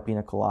beach have a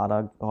pina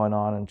colada going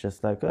on and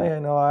just like,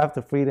 oh, I have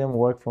the freedom,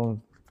 work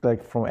from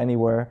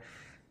anywhere.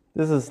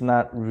 This is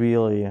not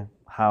really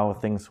how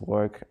things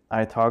work.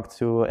 I talked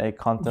to a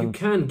content... You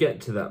can get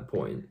to that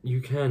point.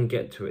 You can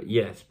get to it,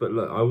 yes. But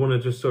look, I want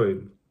to just,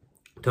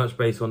 touch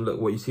base on,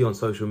 look, what you see on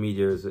social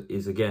media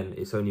is again,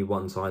 it's only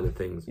one side of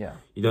things. Yeah.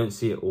 You don't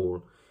see it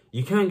all.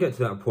 You can get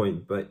to that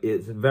point, but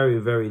it's very,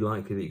 very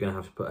likely that you're going to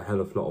have to put a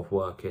hell of a lot of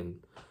work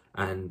in.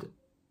 And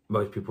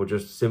most people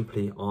just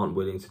simply aren't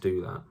willing to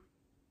do that.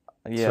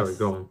 Sorry, Yes,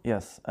 go on.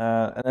 yes,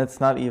 and it's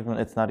not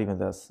even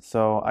this.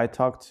 So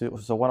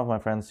one of my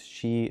friends.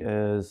 She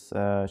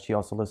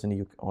also lives in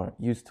the UK, or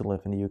used to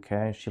live in the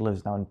UK. She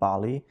lives now in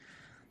Bali,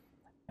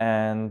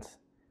 and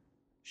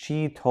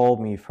she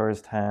told me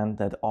firsthand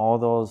that all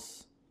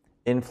those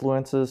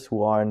influencers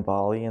who are in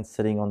Bali and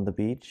sitting on the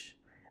beach,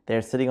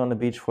 they're sitting on the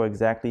beach for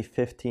exactly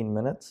 15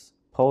 minutes,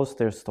 post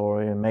their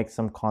story and make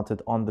some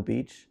content on the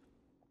beach,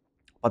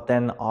 but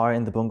then are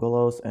in the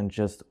bungalows and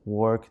just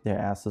work their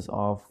asses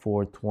off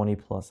for 20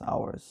 plus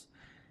hours.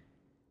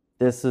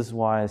 This is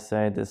why I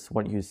say this is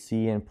what you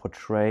see and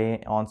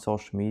portray on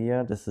social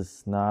media. This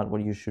is not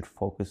what you should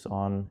focus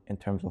on in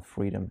terms of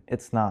freedom.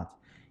 It's not.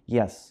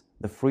 Yes,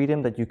 the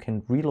freedom that you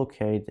can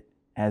relocate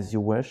as you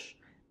wish,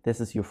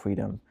 this is your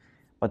freedom.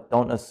 But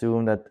don't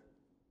assume that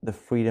the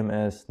freedom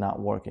is not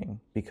working,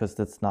 because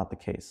that's not the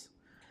case.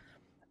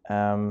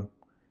 Um,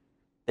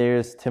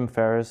 there's Tim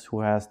Ferriss,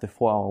 who has the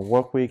 4-hour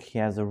work week. He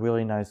has a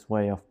really nice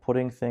way of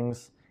putting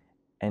things.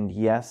 And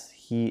yes,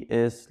 he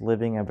is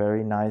living a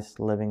very nice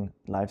living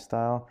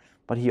lifestyle,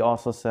 but he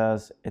also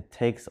says it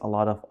takes a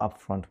lot of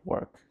upfront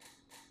work.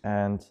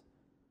 And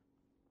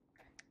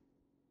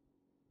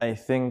I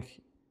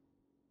think,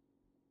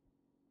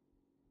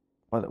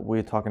 but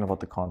we're talking about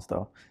the cons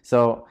though.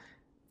 So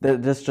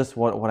this is just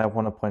what I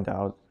want to point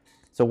out.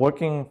 So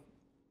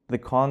the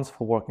cons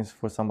for working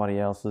for somebody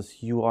else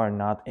is you are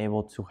not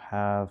able to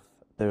have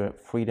the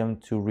freedom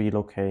to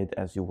relocate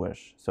as you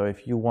wish. So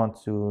if you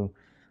want to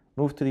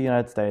move to the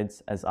United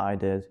States, as I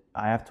did,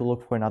 I have to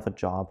look for another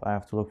job. I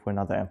have to look for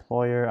another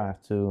employer. I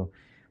have to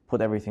put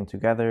everything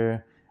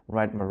together,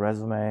 write my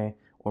resume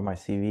or my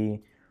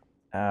CV.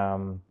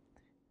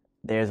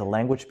 There's a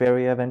language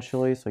barrier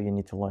eventually, so you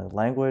need to learn the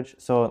language.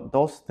 So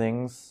those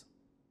things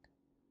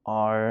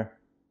are,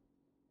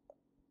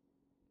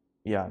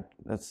 yeah,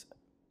 it's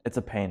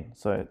a pain.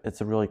 So it's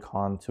a really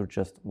con to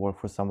just work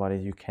for somebody.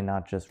 You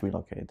cannot just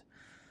relocate.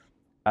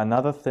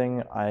 Another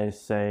thing I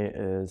say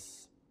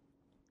is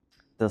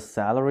the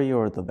salary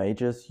or the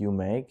wages you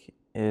make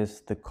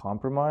is the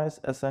compromise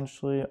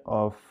essentially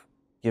of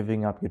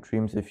giving up your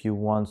dreams if you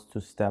want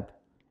to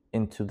step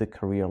into the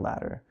career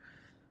ladder.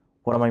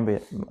 What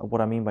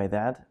I mean by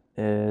that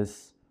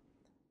is,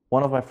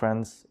 one of my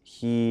friends,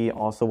 he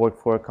also worked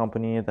for a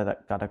company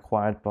that got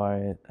acquired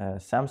by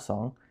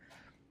Samsung,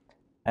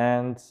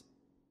 and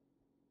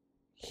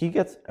he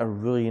gets a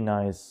really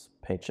nice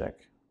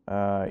paycheck.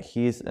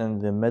 He's in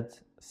the mid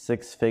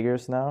 6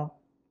 figures now.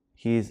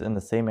 He's in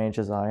the same age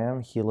as I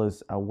am. He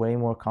lives a way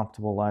more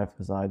comfortable life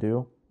as I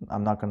do.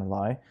 I'm not gonna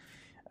lie.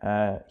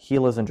 He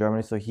lives in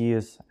Germany, so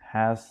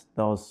has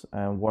those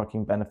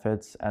working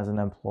benefits as an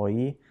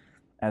employee,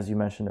 as you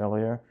mentioned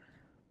earlier.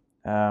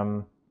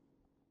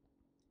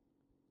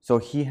 So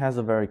he has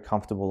a very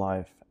comfortable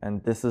life,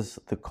 and this is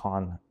the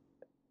con.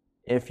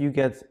 If you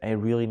get a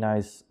really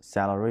nice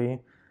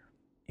salary,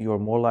 you're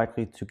more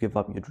likely to give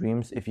up your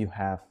dreams if you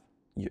have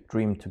your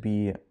dream to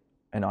be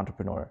an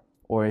entrepreneur,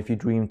 or if you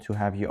dream to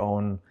have your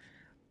own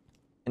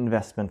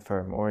investment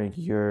firm or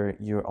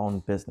your own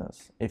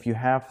business. If you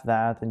have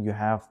that and you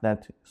have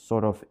that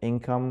sort of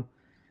income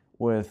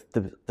with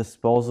the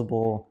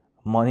disposable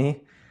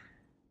money,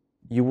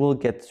 you will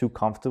get too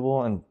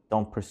comfortable and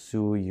don't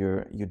pursue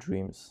your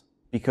dreams,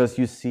 because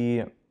you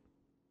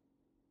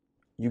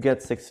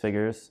get 6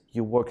 figures,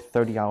 you work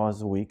 30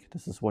 hours a week.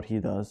 This is what he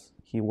does.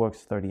 He works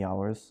 30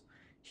 hours.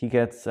 He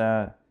gets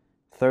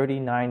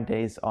 39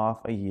 days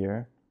off a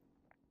year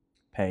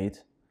paid.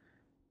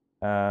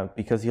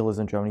 Because he lives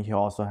in Germany, he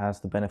also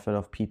has the benefit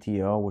of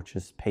PTO, which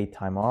is paid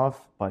time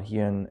off. But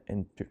here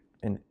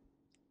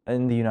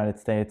in the United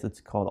States,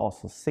 it's called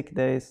also sick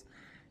days.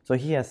 So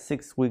he has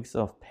 6 weeks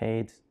of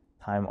paid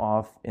time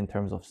off in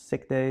terms of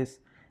sick days.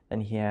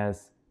 Then he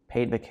has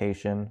paid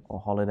vacation or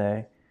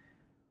holiday.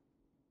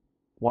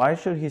 Why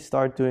should he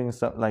start doing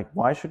something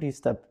why should he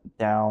step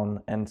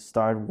down and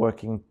start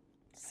working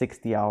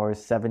 60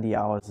 hours, 70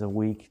 hours a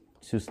week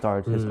to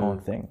start his own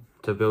thing?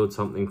 To build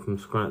something from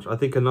scratch. I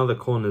think another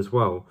con as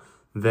well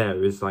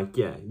there is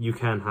you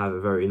can have a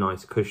very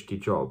nice cushy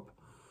job.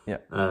 Yeah.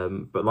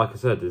 But like I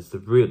said,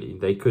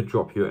 they could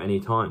drop you at any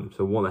time.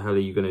 So what the hell are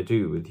you going to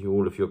do with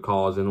all of your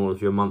cars and all of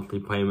your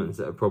monthly payments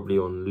that are probably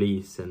on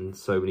lease, and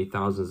so many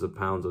thousands of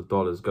pounds of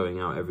dollars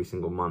going out every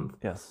single month?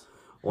 Yes.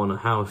 On a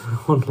house,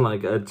 on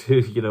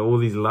all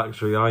these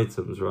luxury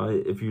items,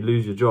 right? If you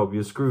lose your job,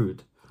 you're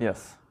screwed.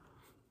 Yes.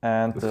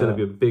 And it's going to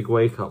be a big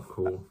wake-up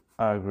call.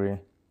 I agree.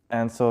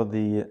 And so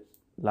the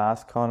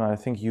last con, I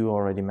think you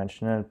already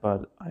mentioned it,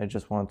 but I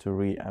just want to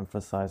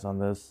re-emphasize on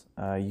this.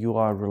 You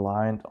are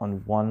reliant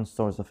on one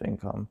source of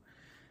income.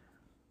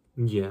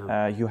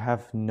 Yeah. You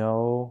have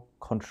no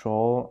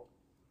control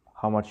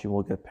how much you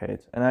will get paid.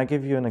 And I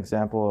give you an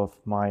example of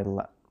my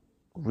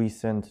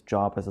recent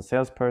job as a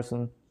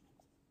salesperson.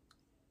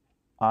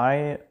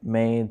 I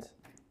made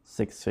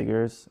 6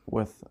 figures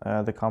with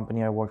the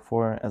company I worked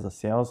for as a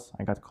sales.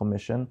 I got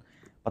commission,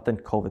 but then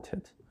COVID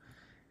hit.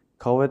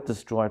 COVID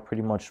destroyed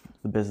pretty much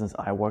the business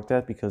I worked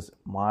at, because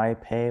my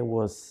pay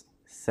was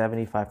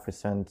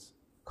 75%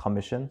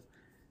 commission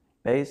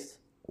based.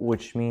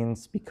 which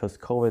means because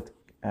COVID,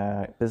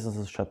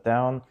 businesses shut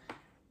down,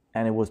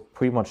 and it was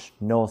pretty much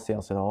no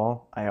sales at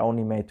all. I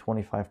only made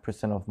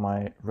 25% of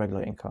my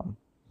regular income,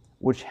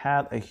 which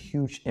had a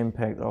huge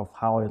impact of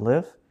how I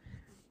live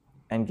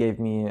and gave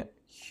me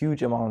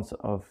huge amounts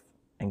of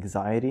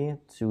anxiety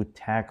to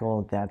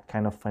tackle that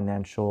kind of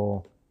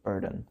financial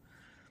burden.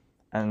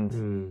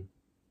 And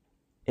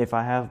if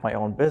I have my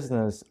own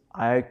business,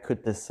 I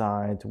could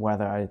decide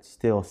whether I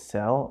still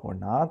sell or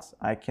not.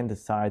 I can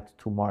decide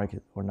to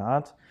market or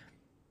not.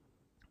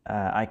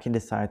 I can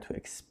decide to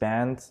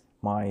expand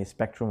my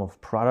spectrum of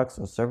products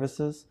or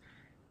services.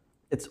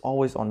 It's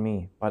always on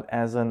me. But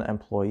as an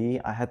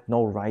employee, I had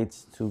no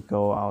rights to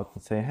go out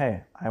and say,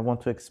 hey, I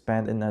want to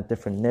expand in a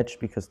different niche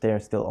because they are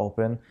still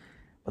open.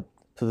 But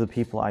to the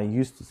people I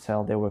used to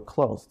sell, they were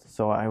closed.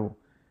 So I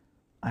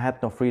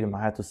had no freedom.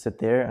 I had to sit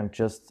there and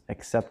just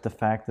accept the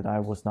fact that I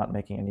was not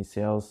making any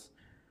sales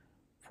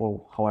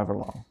for however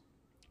long.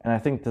 And I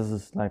think this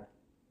is like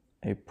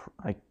a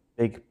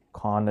big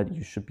con that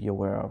you should be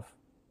aware of.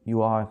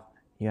 You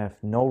have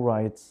no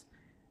rights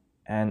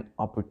and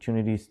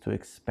opportunities to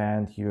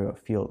expand your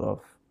field of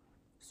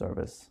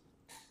service.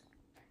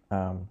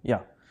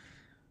 Yeah.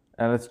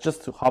 And let's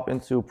just hop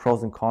into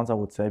pros and cons, I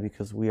would say,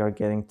 because we are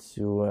getting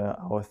to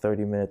our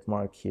 30-minute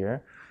mark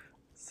here.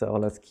 So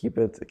let's keep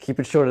it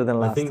shorter than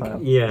last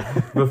time. Yeah.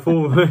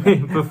 Before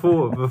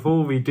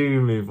we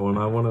do move on,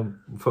 I want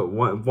to put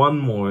one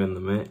more in the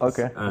mix.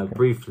 Okay.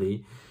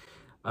 Briefly.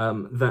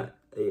 That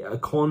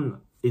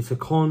it's a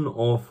con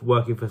of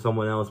working for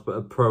someone else, but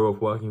a pro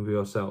of working for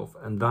yourself,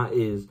 and that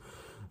is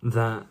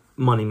that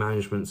money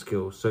management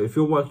skills. So if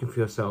you're working for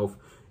yourself,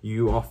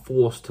 you are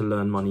forced to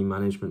learn money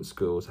management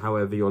skills.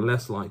 However, you're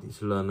less likely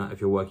to learn that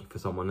if you're working for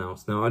someone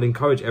else. Now, I'd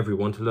encourage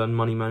everyone to learn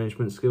money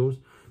management skills,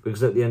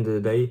 because at the end of the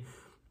day,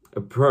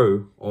 a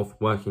pro of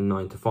working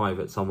 9 to 5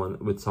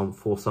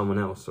 for someone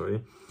else,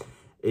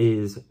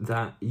 is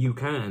that you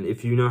can,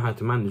 if you know how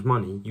to manage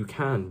money, you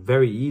can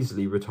very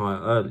easily retire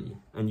early,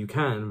 and you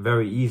can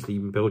very easily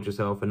build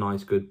yourself a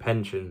nice, good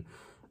pension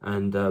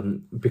and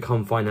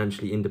become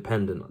financially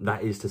independent.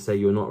 That is to say,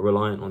 you're not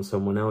reliant on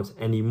someone else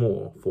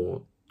anymore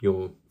for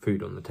your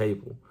food on the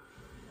table.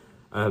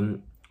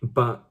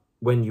 But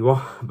then you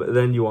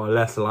are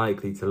less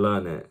likely to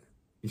learn it.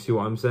 You see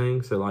what I'm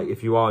saying? So like,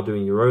 if you are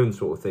doing your own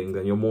sort of thing,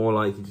 then you're more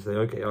likely to say,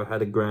 okay, I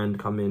had $1,000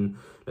 come in,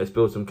 let's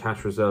build some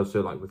cash reserves.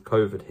 So like with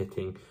COVID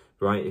hitting,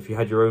 right? If you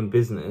had your own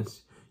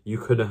business, you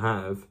could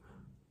have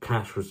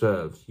cash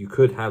reserves. You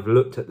could have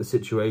looked at the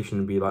situation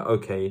and be like,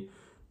 okay,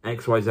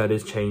 XYZ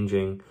is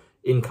changing,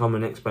 income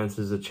and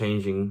expenses are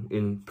changing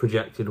in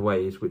projected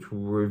ways, which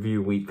we'll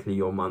review weekly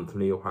or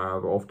monthly or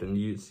however often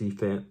you see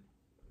fit.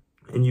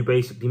 And you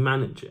basically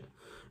manage it.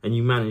 And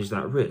you manage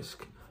that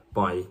risk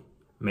by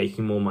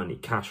making more money,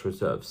 cash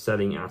reserves,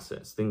 selling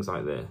assets, things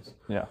like this.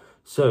 Yeah.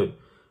 So,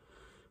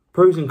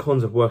 pros and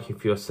cons of working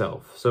for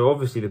yourself. So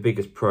obviously the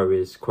biggest pro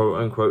is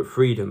quote unquote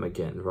freedom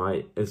again,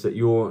 right? Is that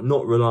you're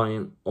not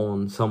reliant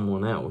on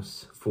someone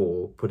else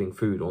for putting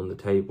food on the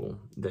table,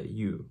 that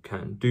you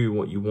can do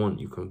what you want,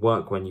 you can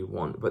work when you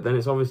want. But then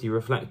it's obviously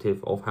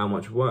reflective of how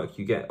much work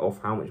you get,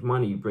 of how much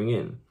money you bring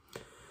in.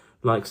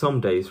 Like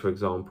some days, for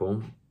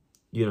example,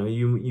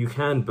 you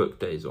can book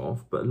days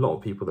off, but a lot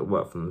of people that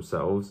work for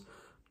themselves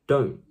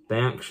don't. They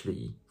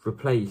actually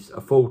replace a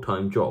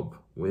full-time job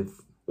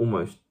with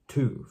almost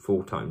 2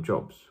 full-time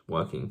jobs,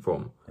 working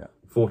from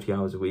 40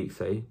 hours a week,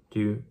 say,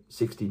 to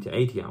 60 to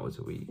 80 hours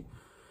a week.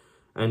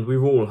 And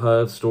we've all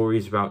heard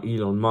stories about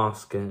Elon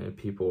Musk and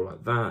people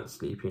like that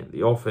sleeping at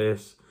the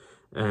office.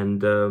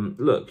 And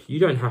look, you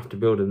don't have to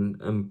build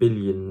a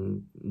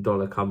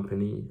billion-dollar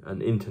company,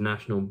 an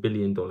international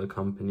billion-dollar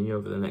company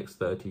over the next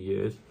 30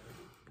 years.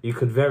 You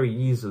could very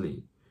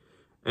easily,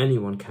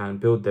 anyone can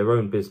build their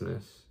own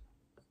business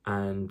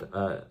and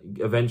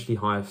eventually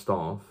hire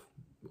staff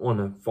on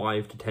a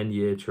 5 to 10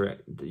 year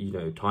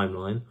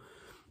timeline,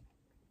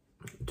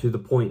 to the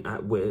point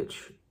at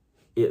which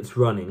it's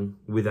running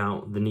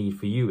without the need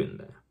for you in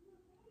there.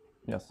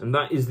 Yes. And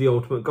that is the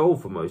ultimate goal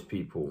for most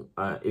people,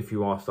 if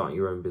you are starting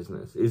your own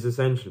business, is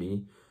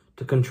essentially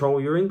to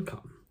control your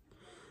income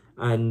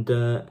and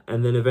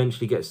then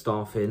eventually get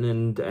staff in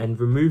and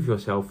remove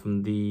yourself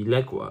from the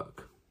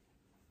legwork.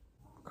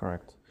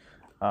 Correct.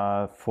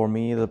 For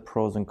me, the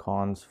pros and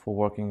cons for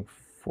working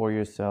for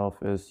yourself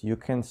is you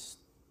can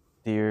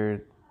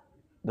steer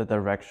the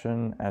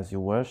direction as you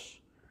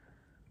wish.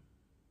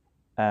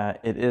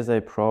 It is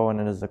a pro and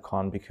it is a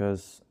con,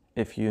 because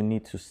if you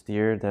need to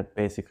steer, that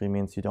basically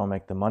means you don't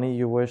make the money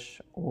you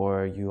wish,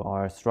 or you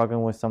are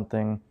struggling with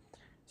something.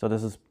 So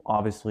this is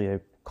obviously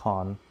a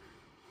con,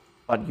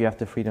 but you have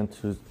the freedom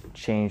to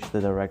change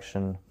the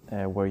direction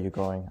where you're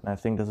going. And I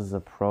think this is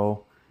a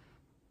pro,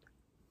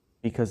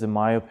 because in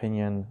my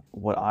opinion,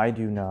 what I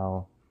do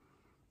now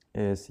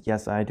is,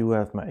 yes, I do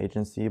have my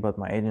agency, but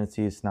my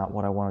agency is not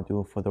what I want to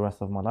do for the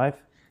rest of my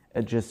life.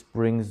 It just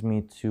brings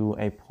me to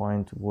a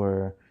point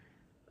where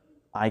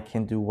I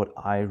can do what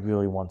I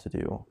really want to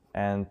do.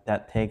 And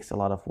that takes a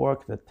lot of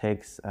work. That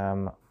takes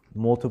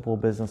multiple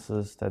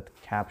businesses that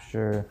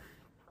capture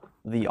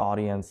the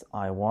audience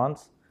I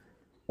want,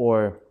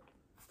 or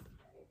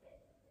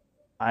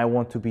I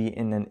want to be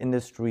in an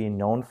industry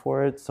known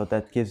for it, so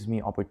that gives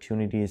me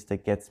opportunities,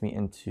 that gets me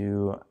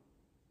into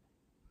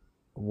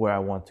where I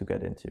want to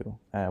get into,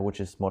 which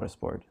is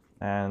motorsport.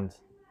 And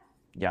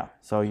yeah,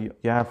 so you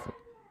have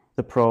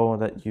the pro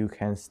that you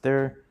can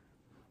steer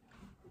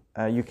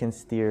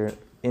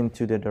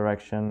into the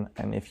direction,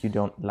 and if you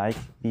don't like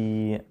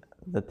the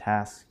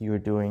task you're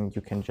doing,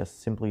 you can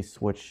just simply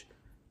switch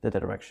the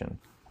direction.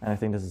 And I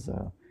think this is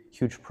a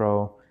huge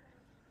pro.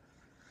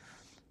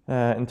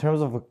 In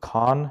terms of a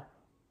con,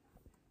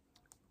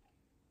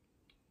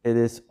 it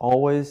is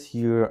always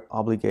your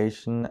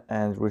obligation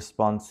and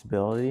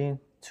responsibility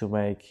to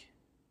make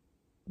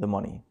the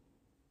money.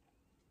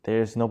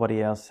 There's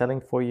nobody else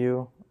selling for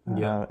you.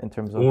 In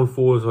terms of all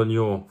falls on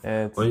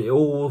it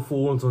all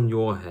falls on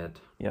your head.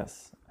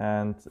 Yes,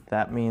 and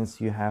that means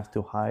you have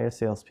to hire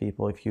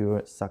salespeople if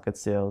you suck at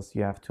sales.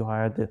 You have to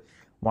hire the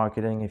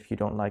marketing if you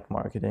don't like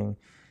marketing.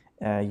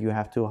 You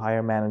have to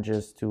hire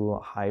managers to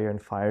hire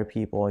and fire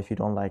people if you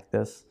don't like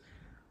this.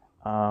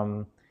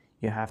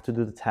 You have to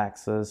do the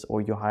taxes,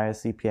 or you hire a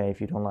CPA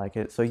if you don't like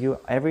it. So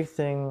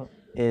everything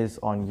is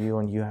on you,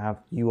 and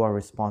you are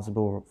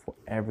responsible for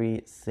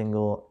every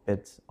single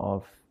bit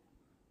of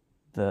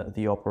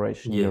the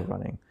operation you're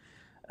running.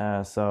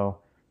 So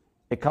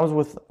it comes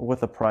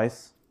with a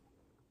price,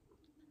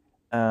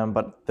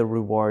 but the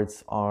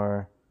rewards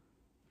are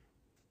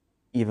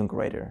even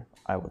greater,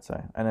 I would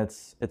say, and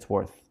it's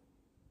worth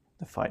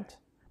the fight.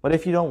 But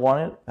if you don't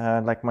want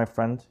it, like my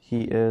friend,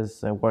 he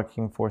is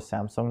working for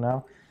Samsung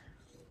now.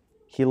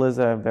 He lives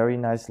a very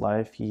nice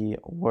life. He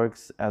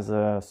works as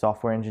a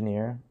software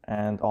engineer,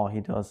 and all he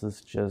does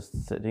is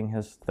just sitting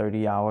his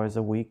 30 hours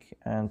a week,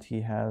 and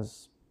he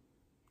has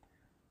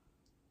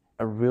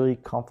a really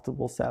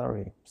comfortable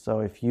salary. So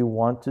if you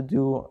want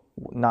to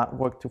not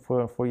work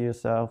for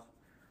yourself,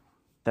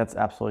 that's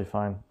absolutely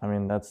fine. I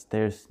mean,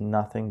 there's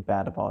nothing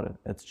bad about it.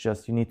 It's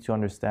just you need to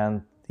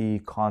understand the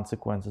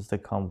consequences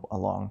that come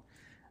along.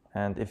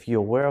 And if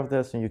you're aware of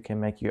this and you can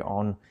make your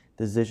own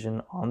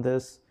decision on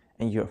this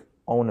and your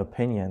own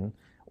opinion,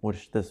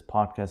 which this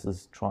podcast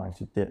is trying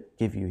to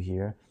give you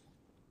here,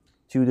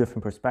 two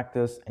different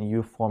perspectives, and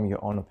you form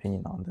your own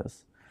opinion on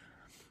this.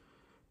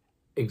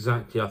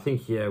 Exactly. I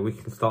think, we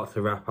can start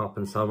to wrap up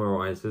and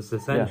summarize this.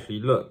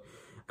 Essentially, look,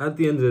 at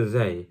the end of the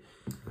day,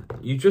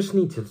 you just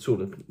need to sort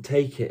of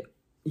take it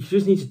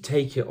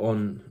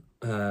on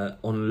a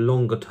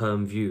longer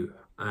term view,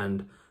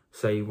 and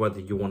say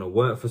whether you want to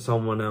work for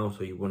someone else,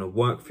 or you want to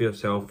work for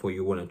yourself, or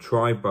you want to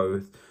try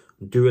both,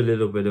 do a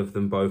little bit of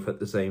them both at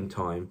the same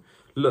time.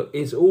 Look,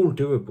 it's all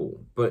doable,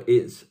 but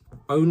it's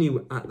only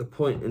at the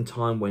point in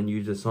time when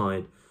you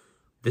decide,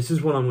 this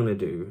is what I'm going to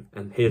do,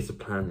 and here's the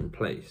plan in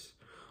place.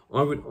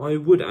 I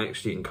would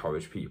actually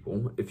encourage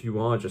people, if you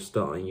are just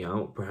starting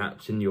out,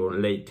 perhaps in your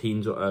late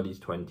teens or early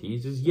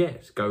 20s, is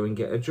yes, go and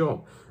get a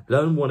job.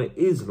 Learn what it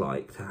is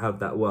like to have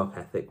that work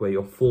ethic where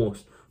you're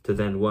forced to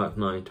then work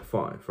 9 to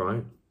 5,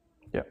 right?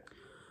 Yeah.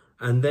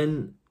 And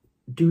then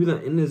do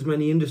that in as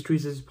many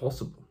industries as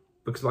possible.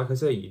 Because like I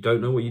say, you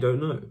don't know what you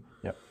don't know.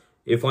 Yeah.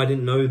 If I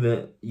didn't know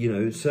that,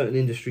 certain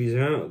industries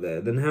are out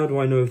there, then how do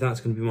I know if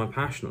that's going to be my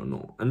passion or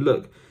not? And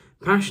look,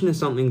 passion is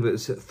something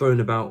that's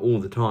thrown about all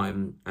the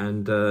time,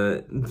 and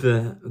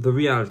the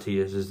reality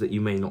is that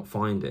you may not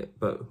find it,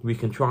 but we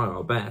can try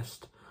our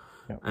best.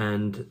 Yep.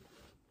 And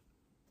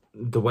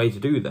the way to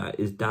do that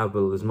is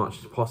dabble as much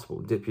as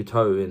possible, dip your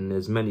toe in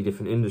as many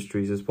different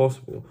industries as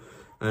possible,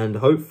 and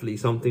hopefully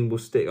something will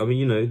stick. I mean,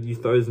 you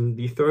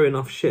throw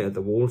enough shit at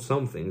the wall,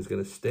 something's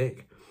going to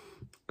stick,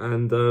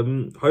 and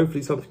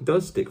hopefully something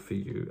does stick for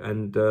you,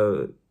 and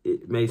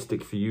it may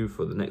stick for you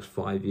for the next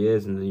 5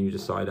 years, and then you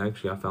decide,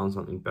 actually, I found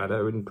something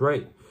better, and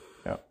great.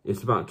 Yeah.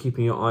 It's about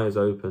keeping your eyes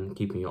open,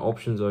 keeping your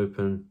options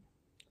open,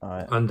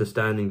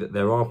 understanding that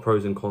there are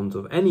pros and cons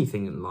of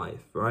anything in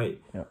life,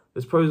 right? Yeah.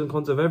 There's pros and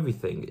cons of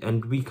everything,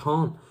 and we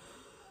can't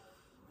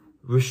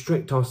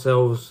restrict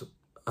ourselves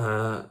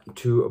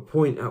to a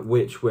point at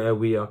which where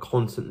we are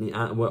constantly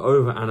we're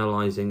over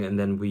analyzing, and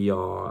then we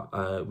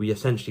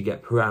essentially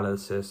get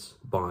paralysis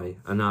by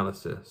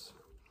analysis.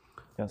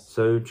 Yes.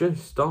 So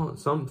just start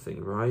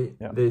something, right?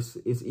 Yeah.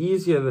 It's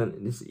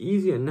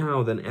easier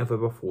now than ever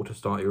before to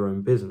start your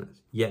own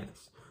business.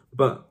 Yes,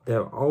 but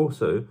there are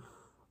also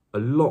a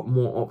lot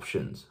more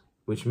options,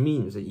 which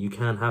means that you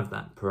can have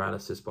that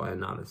paralysis by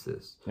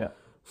analysis. Yeah.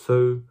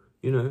 So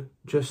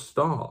just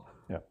start.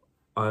 Yeah.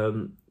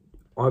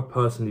 I've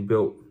personally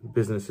built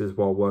businesses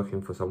while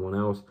working for someone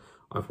else.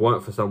 I've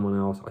worked for someone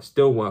else. I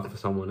still work for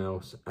someone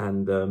else.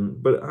 And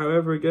but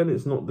however, again,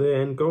 it's not the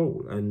end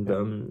goal.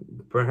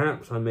 And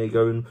perhaps I may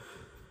go and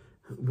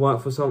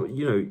work for some.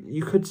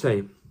 You could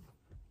say,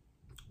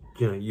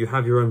 you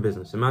have your own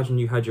business. Imagine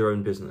you had your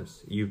own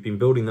business. You've been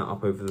building that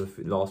up over the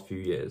last few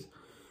years.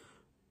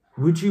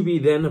 Would you be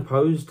then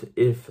opposed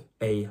if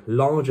a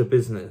larger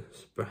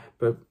business,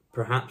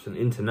 perhaps an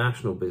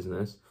international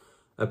business,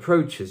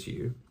 approaches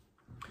you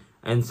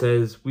and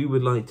says, we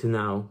would like to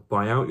now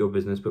buy out your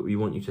business, but we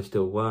want you to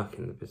still work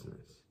in the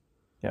business?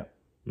 Yeah.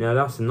 Now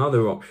that's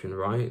another option,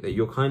 right? That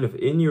you're kind of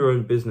in your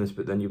own business,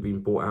 but then you're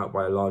being bought out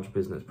by a large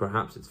business.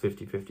 Perhaps it's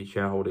 50-50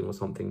 shareholding or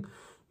something,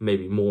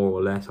 maybe more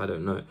or less, I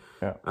don't know.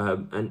 Yeah.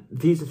 And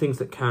these are things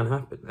that can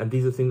happen. And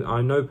these are things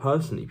I know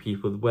personally,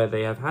 people where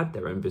they have had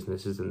their own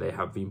businesses and they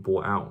have been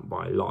bought out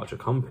by larger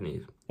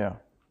companies. Yeah.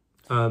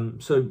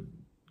 So,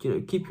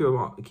 keep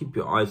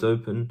your eyes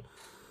open.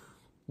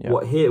 Yeah.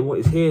 What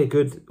is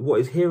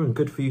here and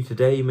good for you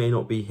today may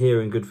not be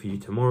here and good for you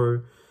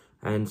tomorrow.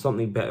 And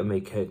something better may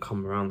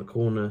come around the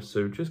corner.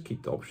 So just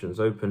keep the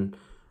options open.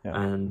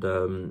 Yeah.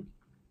 And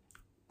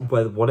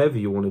whatever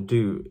you want to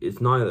do,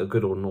 it's neither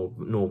good or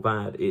nor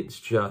bad. It's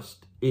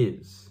just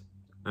is.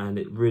 And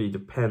it really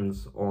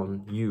depends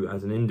on you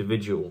as an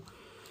individual.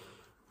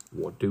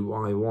 What do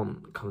I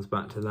want? It comes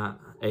back to that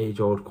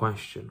age-old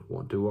question.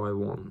 What do I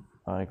want?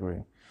 I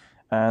agree.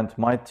 And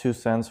my 2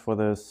 cents for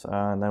this,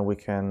 and then we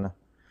can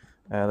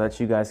let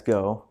you guys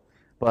go.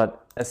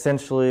 But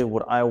essentially,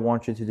 what I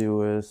want you to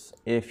do is,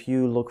 if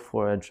you look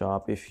for a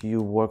job, if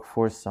you work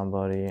for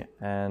somebody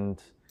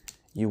and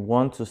you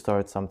want to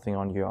start something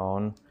on your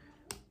own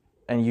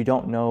and you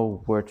don't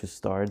know where to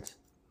start,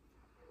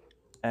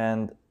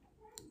 and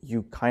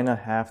you kind of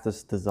have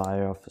this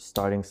desire of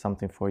starting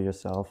something for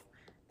yourself,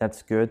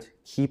 that's good.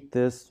 Keep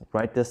this,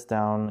 write this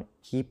down,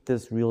 keep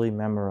this really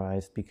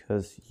memorized,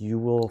 because you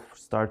will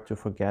start to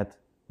forget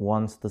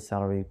once the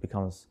salary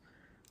becomes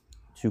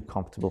too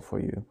comfortable for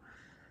you.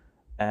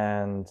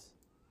 And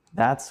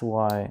that's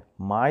why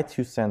my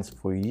 2 cents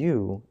for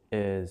you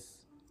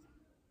is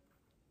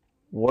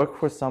work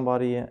for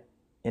somebody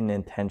in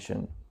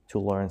intention to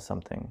learn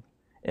something.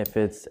 If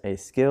it's a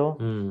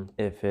skill,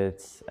 if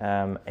it's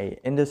a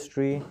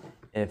industry,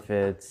 if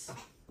it's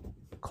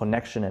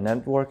connection and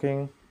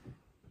networking,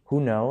 who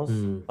knows?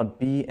 But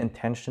be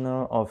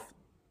intentional of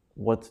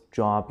what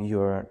job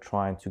you're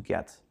trying to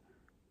get.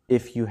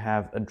 If you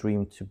have a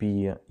dream to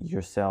be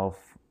yourself,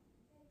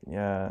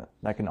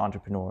 like an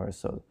entrepreneur,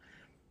 so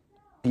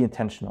be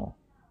intentional.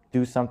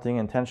 Do something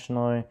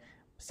intentionally.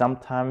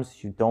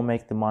 Sometimes you don't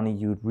make the money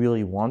you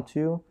really want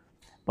to,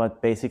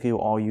 but basically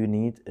all you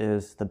need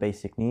is the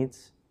basic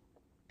needs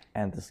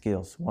and the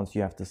skills. Once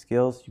you have the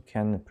skills, you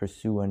can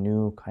pursue a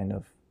new kind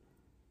of,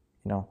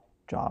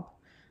 job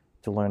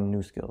to learn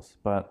new skills.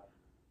 But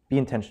be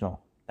intentional.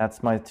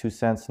 That's my 2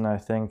 cents, and I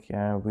think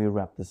we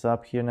wrap this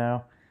up here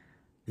now.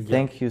 Yeah.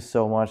 Thank you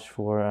so much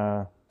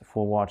for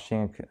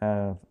watching,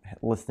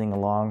 listening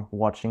along,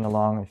 watching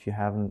along. If you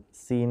haven't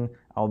seen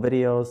our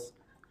videos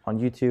on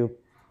YouTube,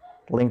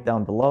 link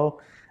down below.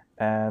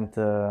 And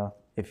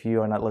if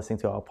you are not listening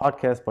to our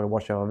podcast but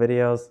watch our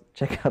videos,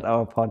 check out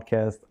our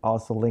podcast,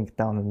 also link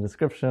down in the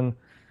description,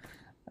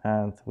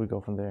 and we go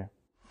from there.